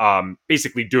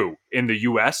basically do in the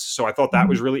US. So I thought that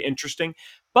was Mhm. really interesting.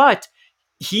 But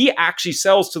he actually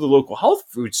sells to the local health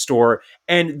food store,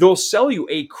 and they'll sell you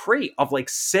a crate of like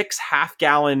 6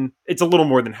 half-gallon, it's a little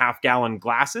more than half-gallon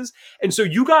glasses. And so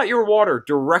you got your water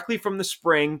directly from the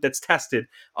spring that's tested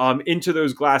into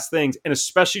those glass things. And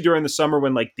especially during the summer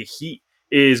when like the heat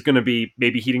is going to be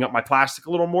maybe heating up my plastic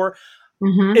a little more, in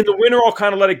Mhm. the winter, I'll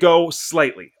kind of let it go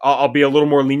slightly. I'll be a little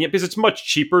more lenient because it's much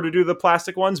cheaper to do the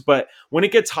plastic ones. But when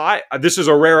it gets hot, this is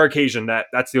a rare occasion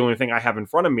that's the only thing I have in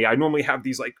front of me. I normally have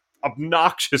these like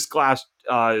obnoxious glass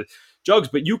jugs,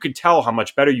 but you could tell how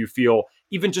much better you feel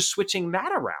even just switching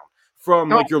that around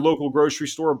from Oh, like your local grocery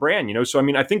store brand, you know? So, I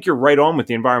mean, I think you're right on with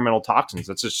the environmental toxins.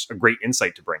 That's just a great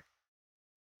insight to bring.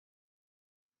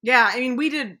 yeah, I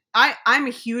mean, I'm a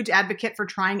huge advocate for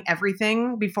trying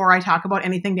everything before I talk about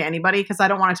anything to anybody because I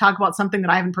don't want to talk about something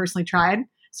that I haven't personally tried.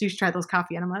 So you should try those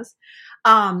coffee enemas.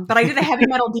 But I did a heavy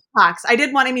metal detox.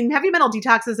 I mean, heavy metal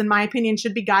detoxes, in my opinion,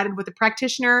 should be guided with a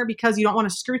practitioner because you don't want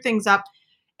to screw things up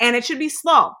and it should be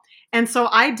slow. And so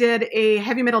I did a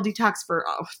heavy metal detox for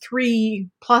 3+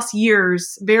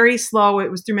 years, very slow. It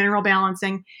was through mineral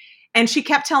balancing. And she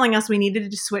kept telling us we needed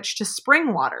to switch to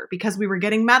spring water because we were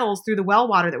getting metals through the well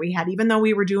water that we had, even though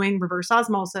we were doing reverse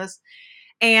osmosis.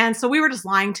 And so we were just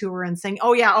lying to her and saying,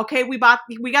 "Oh yeah, okay, we got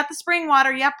the spring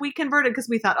water. Yep, we converted because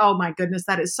we thought, oh my goodness,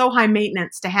 that is so high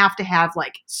maintenance to have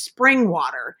like spring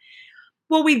water."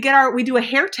 Well, we do a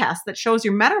hair test that shows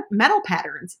your metal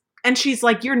patterns. And she's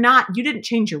like, you didn't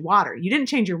change your water. You didn't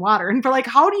change your water. And we're like,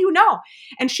 how do you know?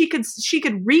 And she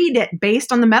could read it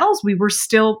based on the metals we were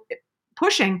still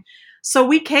pushing. So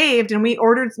we caved and we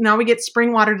ordered, now we get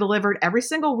spring water delivered every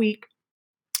single week.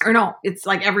 Or no, it's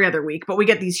like every other week, but we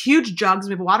get these huge jugs.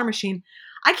 We have a water machine.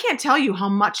 I can't tell you how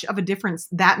much of a difference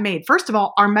that made. First of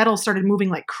all, our metals started moving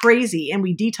like crazy and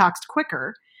we detoxed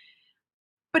quicker.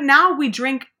 But now we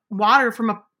drink water from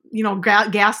a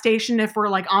gas station if we're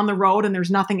like on the road and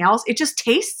there's nothing else. It just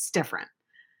tastes different.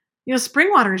 Spring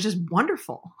water is just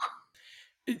wonderful.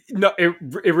 No,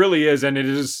 it really is. And it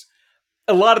is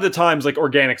a lot of the times, like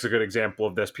organic's a good example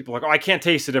of this. People are like, oh, I can't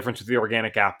taste the difference with the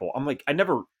organic apple. I'm like, I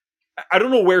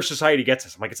don't know where society gets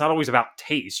this. I'm like, it's not always about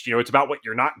taste. It's about what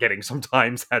you're not getting.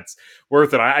 Sometimes that's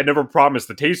worth it. I never promised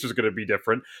the taste was going to be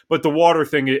different, but the water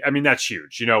thing, I mean, that's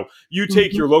huge. You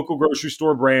take Mhm. your local grocery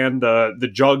store brand, the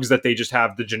jugs that they just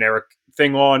have the generic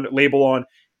thing on, label on,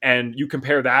 and you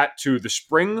compare that to the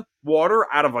spring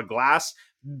water out of a glass.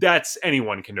 That's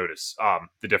anyone can notice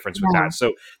the difference with Yeah. that.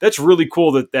 So that's really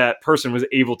cool that that person was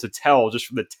able to tell just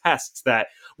from the tests that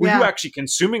were you Yeah. actually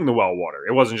consuming the well water?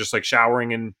 It wasn't just like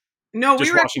showering and No, we were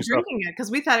dishwashing actually stuff? drinking it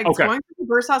because we thought it's Okay. going through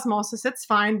reverse osmosis. It's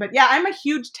fine. But yeah, I'm a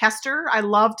huge tester. I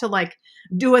love to like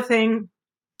do a thing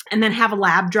and then have a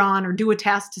lab drawn or do a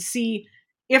test to see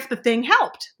if the thing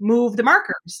helped move the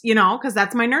markers, because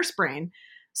that's my nurse brain.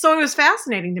 So it was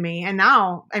fascinating to me. And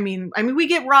now, I mean, we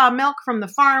get raw milk from the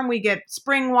farm, we get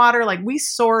spring water, like we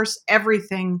source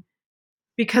everything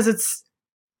because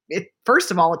it first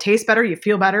of all, it tastes better, you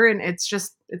feel better, and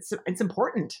it's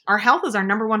important. Our health is our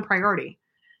number one priority.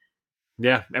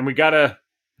 Yeah, and we gotta,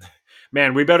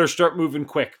 man, we better start moving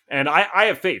quick. And I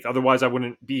have faith, otherwise I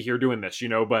wouldn't be here doing this,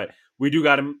 But we do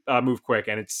got to move quick,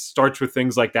 and it starts with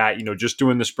things like that, just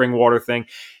doing the spring water thing.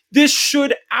 This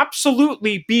should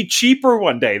absolutely be cheaper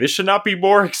one day. This should not be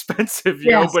more expensive,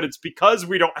 Yes. But it's because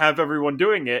we don't have everyone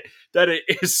doing it that it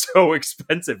is so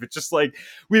expensive. It's just like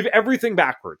we have everything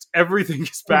backwards. Everything is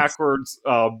Yes. backwards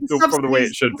The from the way it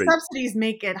subsidies should the be. subsidies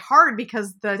make it hard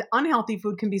because the unhealthy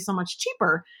food can be so much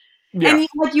cheaper. And Yeah,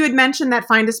 like you had mentioned that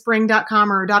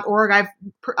findaspring.com or .org,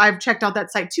 I've checked out that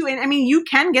site too. And I mean, you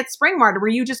can get spring water where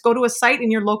you just go to a site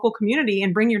in your local community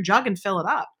and bring your jug and fill it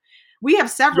up. We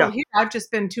have several yeah. here. I've just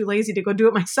been too lazy to go do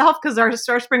it myself because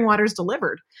our spring water is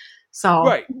delivered.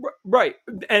 So, Right.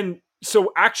 And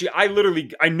so actually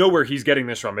I know where he's getting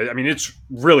this from. I mean, it's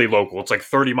really local. It's like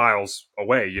 30 miles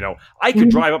away. I could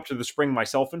mhm. drive up to the spring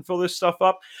myself and fill this stuff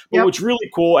up. But Yep. what's really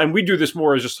cool, and we do this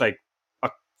more as just like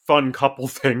a fun couple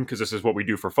thing, because this is what we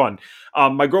do for fun.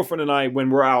 My girlfriend and I, when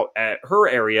we're out at her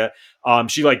area,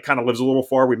 she like kind of lives a little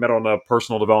far. We met on a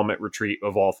personal development retreat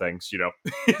of all things,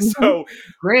 Mhm. So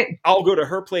Great. I'll go to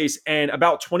her place, and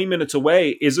about 20 minutes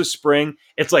away is a spring.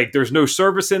 It's like there's no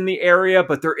service in the area,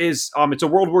 but there is, it's a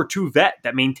World War II vet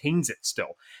that maintains it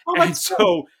still. Oh, And that's good.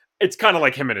 so it's kind of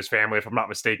like him and his family, if I'm not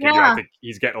mistaken. I Yeah. think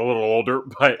he's getting a little older,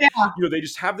 but Yeah. they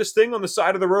just have this thing on the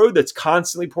side of the road that's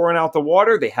constantly pouring out the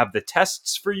water. They have the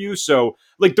tests for you. So,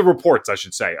 like the reports, I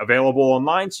should say, available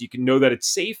online so you can know that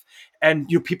it's safe. And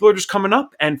people are just coming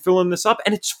up and filling this up,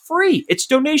 and it's free. It's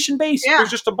donation based. Yeah.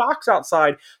 There's just a box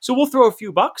outside, so we'll throw a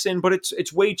few bucks in, but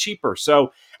it's way cheaper.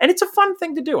 So, and it's a fun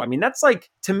thing to do. I mean, that's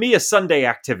like, to me, a Sunday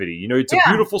activity. It's a Yeah.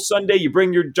 beautiful Sunday. You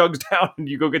bring your jugs down and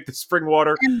you go get the spring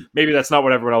water. And Maybe that's not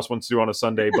what everyone else wants to do on a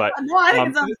Sunday, but no, I think it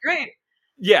um, sounds great.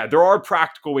 yeah, there are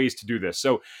practical ways to do this.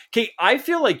 So, Kate, I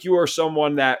feel like you are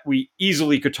someone that we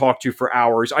easily could talk to for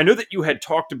hours. I know that you had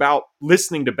talked about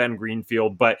listening to Ben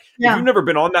Greenfield, but if Yeah. you've never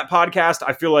been on that podcast,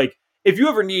 I feel like if you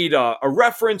ever need a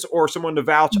reference or someone to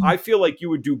vouch, I feel like you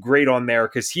would do great on there,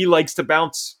 because he likes to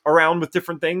bounce around with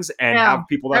different things and Yeah. have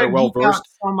people that I are would well geek out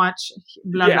versed. so much.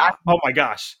 Blah, blah. Yeah. Oh my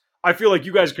gosh. I feel like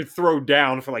you guys could throw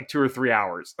down for like 2 or 3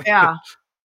 hours. Yeah.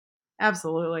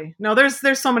 Absolutely. No, there's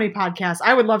so many podcasts.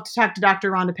 I would love to talk to Dr.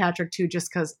 Rhonda Patrick too,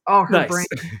 just because Nice.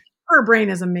 her brain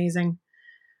is amazing.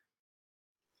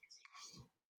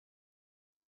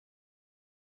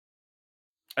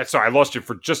 Sorry, I lost you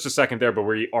for just a second there, but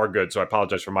we are good. So I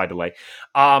apologize for my delay.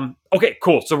 Okay,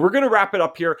 cool. So we're going to wrap it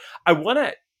up here. I want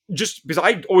to, just because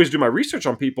I always do my research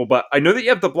on people, but I know that you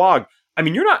have the blog. I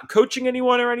mean, you're not coaching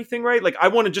anyone or anything, right? Like, I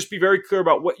want to just be very clear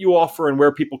about what you offer and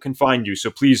where people can find you.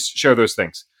 So please share those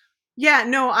things. Yeah,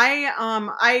 no,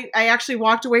 I actually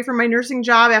walked away from my nursing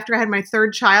job after I had my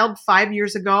third child 5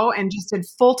 years ago and just did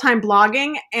full-time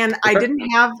blogging. And I Okay. didn't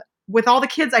have, with all the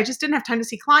kids, I just didn't have time to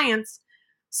see clients.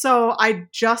 So I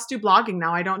just do blogging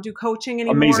now. I don't do coaching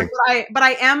anymore. Amazing. But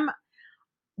I am,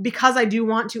 because I do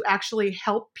want to actually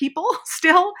help people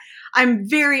still, I'm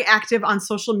very active on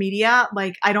social media.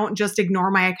 Like, I don't just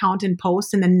ignore my account and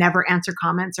post and then never answer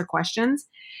comments or questions.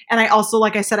 And I also,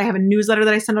 like I said, I have a newsletter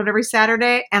that I send out every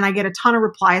Saturday, and I get a ton of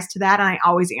replies to that. And I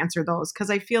always answer those because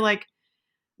I feel like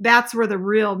that's where the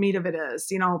real meat of it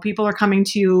is. People are coming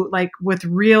to you like with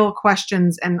real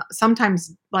questions, and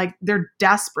sometimes like they're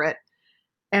desperate.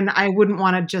 And I wouldn't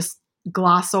want to just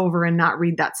gloss over and not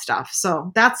read that stuff.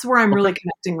 So that's where I'm really Okay.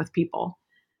 connecting with people.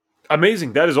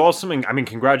 Amazing. That is awesome. And I mean,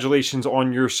 congratulations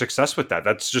on your success with that.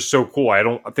 That's just so cool. I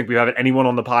don't think we have anyone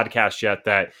on the podcast yet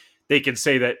that they can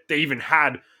say that they even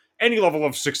had any level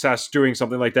of success doing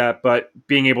something like that, but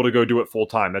being able to go do it full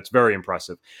time. That's very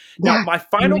impressive. Now, Yeah. my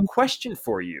final question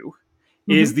for you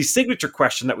is Mhm. the signature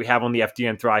question that we have on the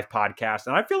FDN Thrive podcast.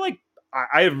 And I feel like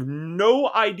I have no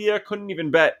idea, couldn't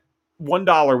even bet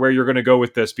 $1 where you're going to go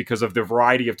with this because of the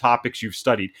variety of topics you've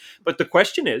studied. But the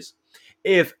question is,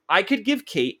 if I could give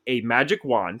Kate a magic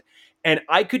wand and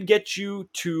I could get you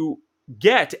to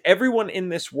get everyone in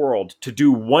this world to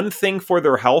do one thing for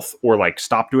their health, or like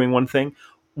stop doing one thing,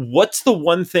 what's the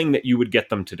one thing that you would get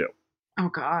them to do? Oh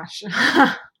gosh.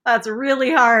 That's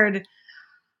really hard.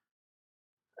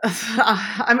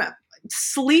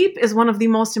 Sleep is one of the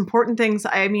most important things.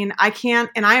 I mean, I can't,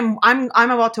 and I'm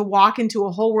about to walk into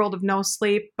a whole world of no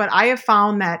sleep, but I have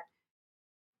found that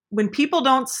when people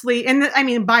don't sleep, and I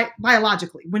mean,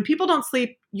 biologically, when people don't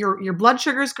sleep, your blood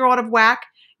sugars go out of whack.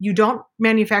 You don't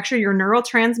manufacture your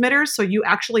neurotransmitters, so you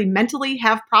actually mentally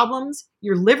have problems.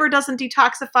 Your liver doesn't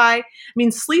detoxify. I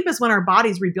mean, sleep is when our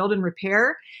bodies rebuild and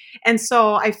repair. And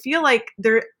so I feel like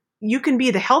you can be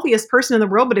the healthiest person in the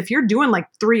world, but if you're doing like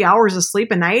 3 hours of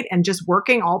sleep a night and just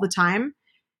working all the time,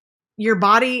 your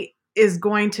body is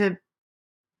going to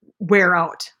wear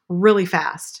out really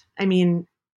fast. I mean,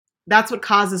 that's what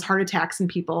causes heart attacks in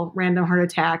people, random heart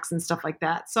attacks and stuff like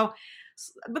that. So,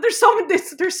 but there's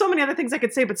so many other things I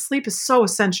could say, but sleep is so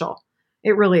essential.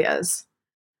 It really is.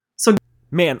 So,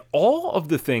 Man, all of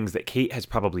the things that Kate has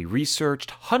probably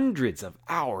researched, hundreds of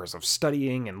hours of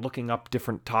studying and looking up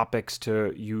different topics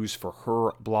to use for her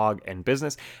blog and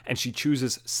business, and she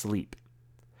chooses sleep.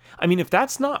 I mean, if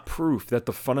that's not proof that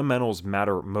the fundamentals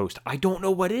matter most, I don't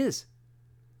know what is.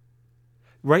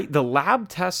 Right? The lab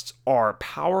tests are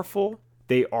powerful.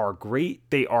 They are great.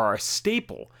 They are a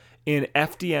staple in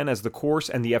FDN as the course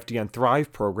and the FDN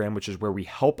Thrive program, which is where we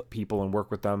help people and work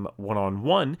with them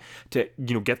one-on-one to,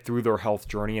 get through their health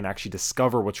journey and actually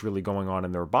discover what's really going on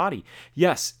in their body.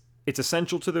 Yes, it's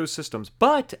essential to those systems,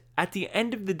 but at the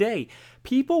end of the day,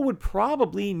 people would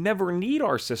probably never need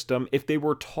our system if they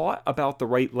were taught about the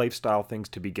right lifestyle things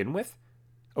to begin with.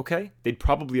 Okay? They'd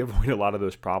probably avoid a lot of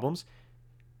those problems.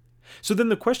 So then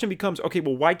the question becomes, okay,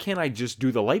 well, why can't I just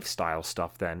do the lifestyle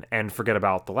stuff then and forget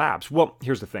about the labs? Well,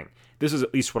 here's the thing. This is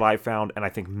at least what I found, and I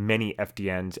think many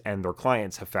FDNs and their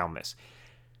clients have found this.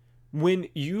 When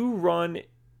you run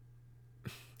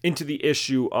into the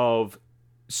issue of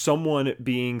someone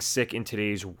being sick in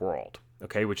today's world,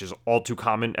 okay, which is all too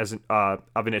common as of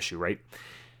an issue, right?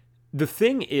 The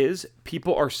thing is,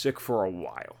 people are sick for a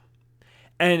while.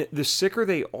 And the sicker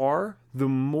they are, the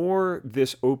more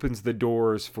this opens the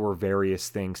doors for various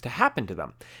things to happen to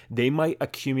them. They might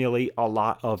accumulate a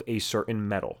lot of a certain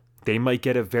metal. They might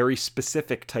get a very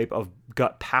specific type of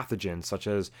gut pathogen, such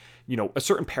as, a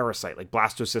certain parasite like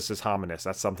Blastocystis hominis.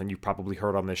 That's something you've probably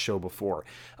heard on this show before.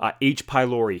 H.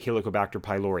 pylori, Helicobacter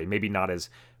pylori, maybe not as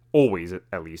always,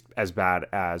 at least, as bad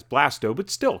as blasto, but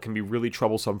still can be really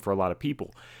troublesome for a lot of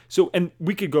people. So, and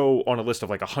we could go on a list of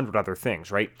like 100 other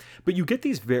things, right? But you get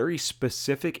these very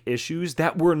specific issues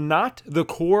that were not the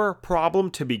core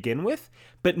problem to begin with,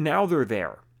 but now they're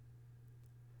there.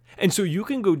 And so you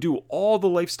can go do all the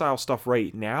lifestyle stuff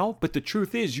right now, but the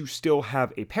truth is you still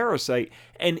have a parasite,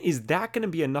 and is that going to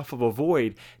be enough of a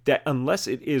void that unless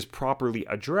it is properly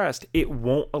addressed, it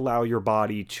won't allow your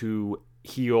body to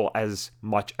heal as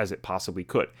much as it possibly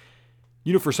could?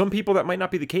 For some people that might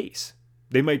not be the case.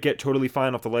 They might get totally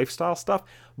fine off the lifestyle stuff.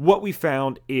 What we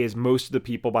found is most of the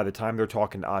people, by the time they're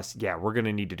talking to us, yeah, we're going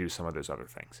to need to do some of those other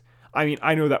things. I mean,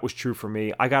 I know that was true for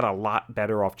me. I got a lot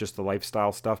better off just the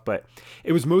lifestyle stuff, but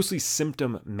it was mostly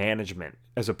symptom management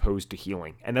as opposed to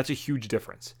healing. And that's a huge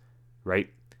difference, right?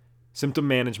 Symptom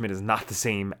management is not the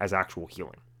same as actual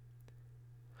healing.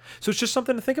 So it's just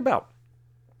something to think about.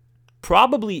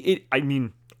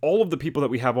 All of the people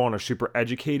that we have on are super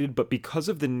educated, but because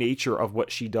of the nature of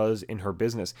what she does in her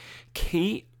business,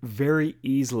 Kate very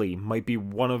easily might be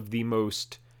one of the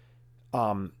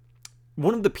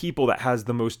people that has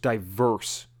the most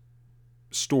diverse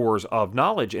stores of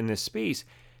knowledge in this space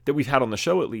that we've had on the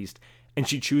show, at least, and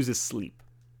she chooses sleep.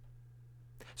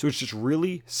 So it's just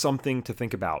really something to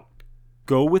think about.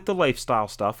 Go with the lifestyle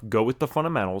stuff, go with the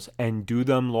fundamentals, and do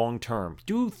them long term.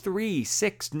 Do 3,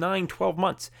 6, 9, 12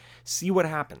 months. See what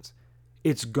happens.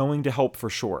 It's going to help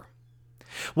for sure.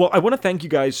 Well, I want to thank you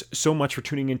guys so much for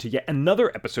tuning in to yet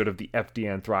another episode of the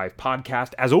FDN Thrive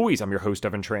podcast. As always, I'm your host,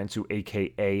 Evan Transu,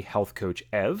 aka Health Coach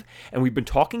Ev, and we've been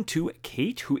talking to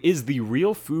Kate, who is the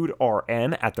Real Food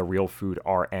RN at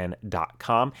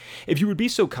therealfoodrn.com. If you would be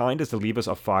so kind as to leave us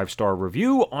a 5-star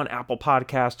review on Apple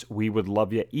Podcasts, we would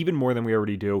love you even more than we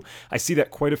already do. I see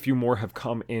that quite a few more have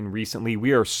come in recently.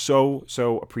 We are so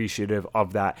appreciative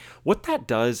of that. What that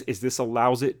does is this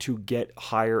allows it to get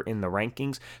higher in the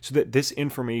rankings so that this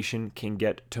information can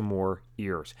get to more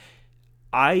ears.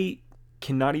 I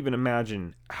cannot even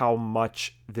imagine how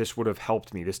much this would have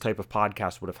helped me, this type of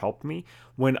podcast would have helped me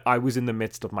when I was in the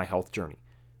midst of my health journey,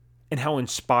 and how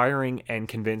inspiring and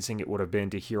convincing it would have been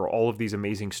to hear all of these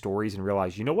amazing stories and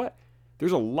realize, you know what?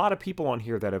 There's a lot of people on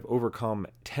here that have overcome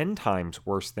 10 times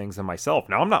worse things than myself.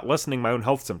 Now, I'm not lessening my own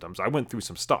health symptoms. I went through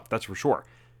some stuff, that's for sure.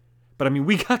 But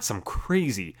we got some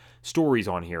crazy stories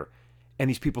on here, and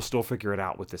these people still figure it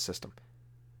out with this system.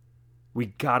 We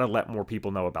gotta let more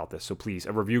people know about this. So please,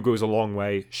 a review goes a long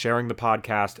way. Sharing the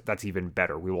podcast, that's even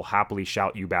better. We will happily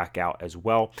shout you back out as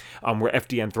well. We're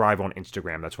FDN Thrive on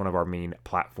Instagram. That's one of our main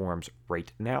platforms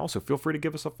right now. So feel free to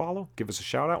give us a follow, give us a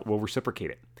shout out. We'll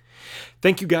reciprocate it.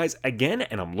 Thank you guys again,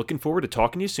 and I'm looking forward to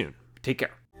talking to you soon. Take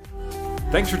care.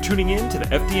 Thanks for tuning in to the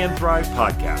FDN Thrive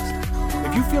podcast.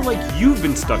 If you feel like you've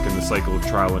been stuck in the cycle of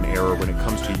trial and error when it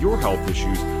comes to your health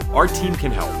issues, our team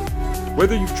can help.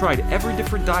 Whether you've tried every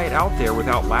different diet out there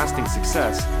without lasting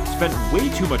success, spent way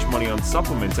too much money on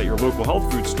supplements at your local health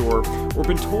food store, or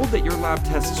been told that your lab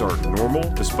tests are normal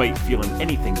despite feeling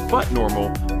anything but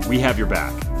normal, we have your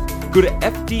back. Go to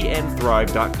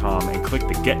fdnthrive.com and click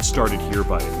the Get Started Here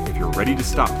button if you're ready to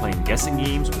stop playing guessing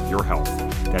games with your health.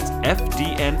 That's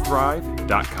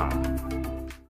fdnthrive.com.